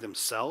describe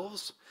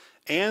themselves,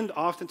 and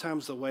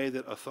oftentimes the way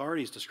that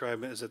authorities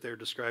describe it is that they're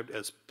described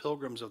as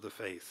pilgrims of the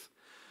faith.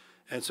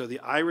 And so the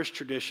Irish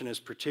tradition is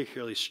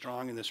particularly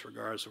strong in this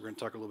regard, so we're going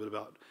to talk a little bit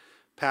about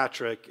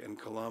Patrick and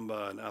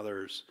Columba and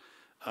others.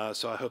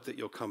 So I hope that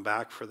you'll come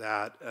back for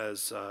that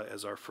as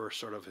our first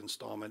sort of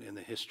installment in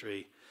the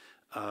history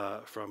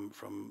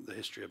from the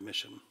history of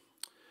mission.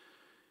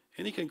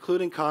 Any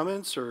concluding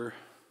comments or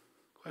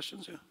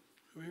questions? Yeah,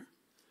 over here.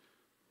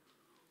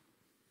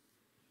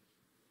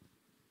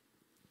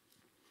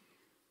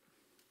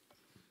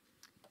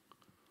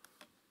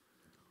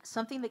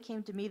 Something that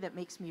came to me that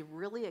makes me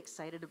really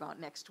excited about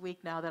next week,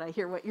 now that I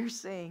hear what you're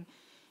saying,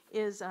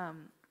 is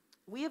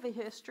we have a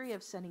history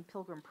of sending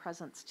pilgrim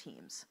presence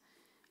teams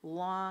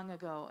long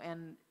ago.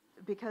 And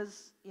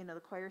because, the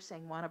choir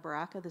sang Wana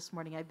Baraka this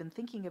morning, I've been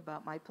thinking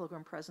about my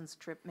pilgrim presence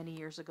trip many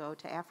years ago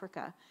to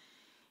Africa.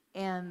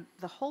 And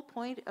the whole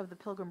point of the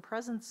pilgrim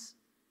presence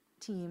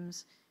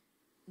teams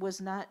was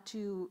not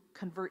to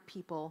convert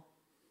people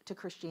to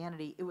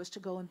Christianity. It was to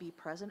go and be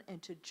present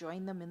and to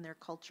join them in their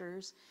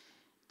cultures,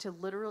 to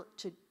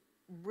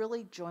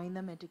really join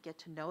them and to get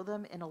to know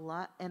them in a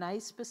lot. And I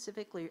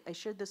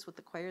shared this with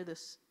the choir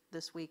this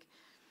week.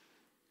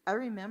 I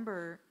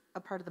remember a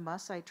part of the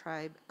Maasai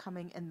tribe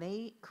coming, and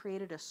they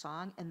created a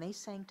song and they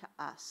sang to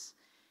us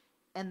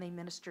and they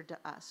ministered to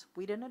us.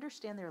 We didn't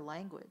understand their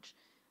language,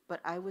 but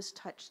I was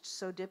touched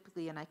so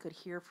deeply and I could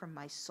hear from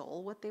my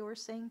soul what they were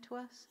saying to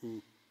us.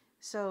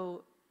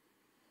 So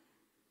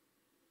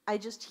I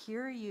just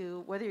hear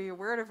you, whether you're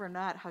aware of it or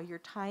not, how you're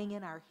tying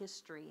in our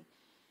history.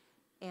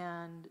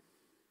 And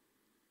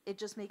it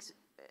just makes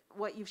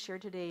what you've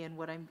shared today and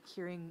what I'm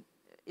hearing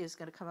is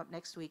going to come up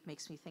next week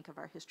makes me think of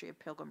our history of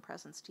pilgrim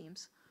presence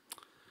teams.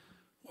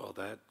 Well,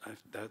 that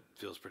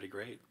feels pretty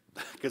great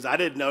because I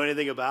didn't know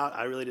anything about.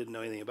 I really didn't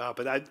know anything about.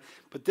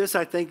 But this,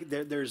 I think,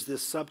 there's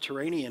this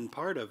subterranean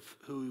part of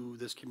who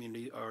this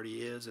community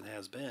already is and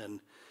has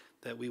been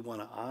that we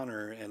want to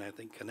honor and I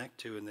think connect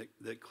to, and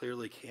that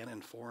clearly can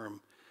inform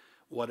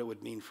what it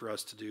would mean for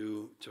us to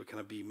do to kind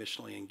of be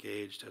missionally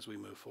engaged as we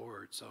move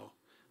forward. So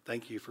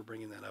thank you for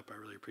bringing that up. I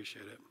really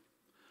appreciate it.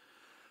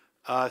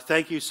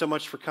 Thank you so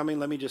much for coming.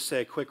 Let me just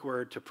say a quick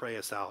word to pray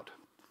us out.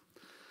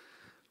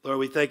 Lord,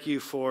 we thank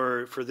you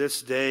for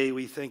this day.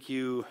 We thank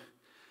you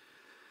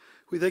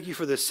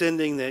for the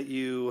sending that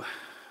you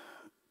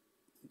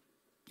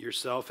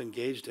yourself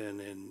engaged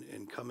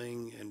in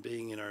coming and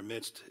being in our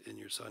midst in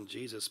your Son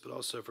Jesus, but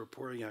also for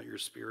pouring out your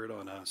Spirit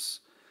on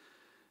us,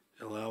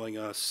 allowing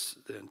us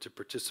then to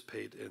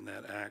participate in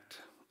that act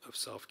of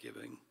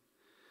self-giving.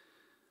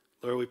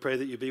 Lord, we pray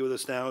that you be with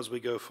us now as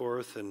we go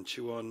forth and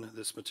chew on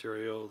this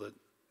material, that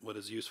what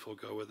is useful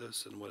go with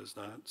us and what is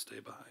not stay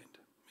behind.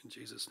 In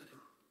Jesus'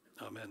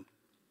 name, amen.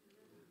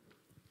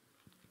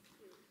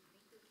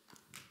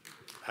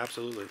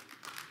 Absolutely.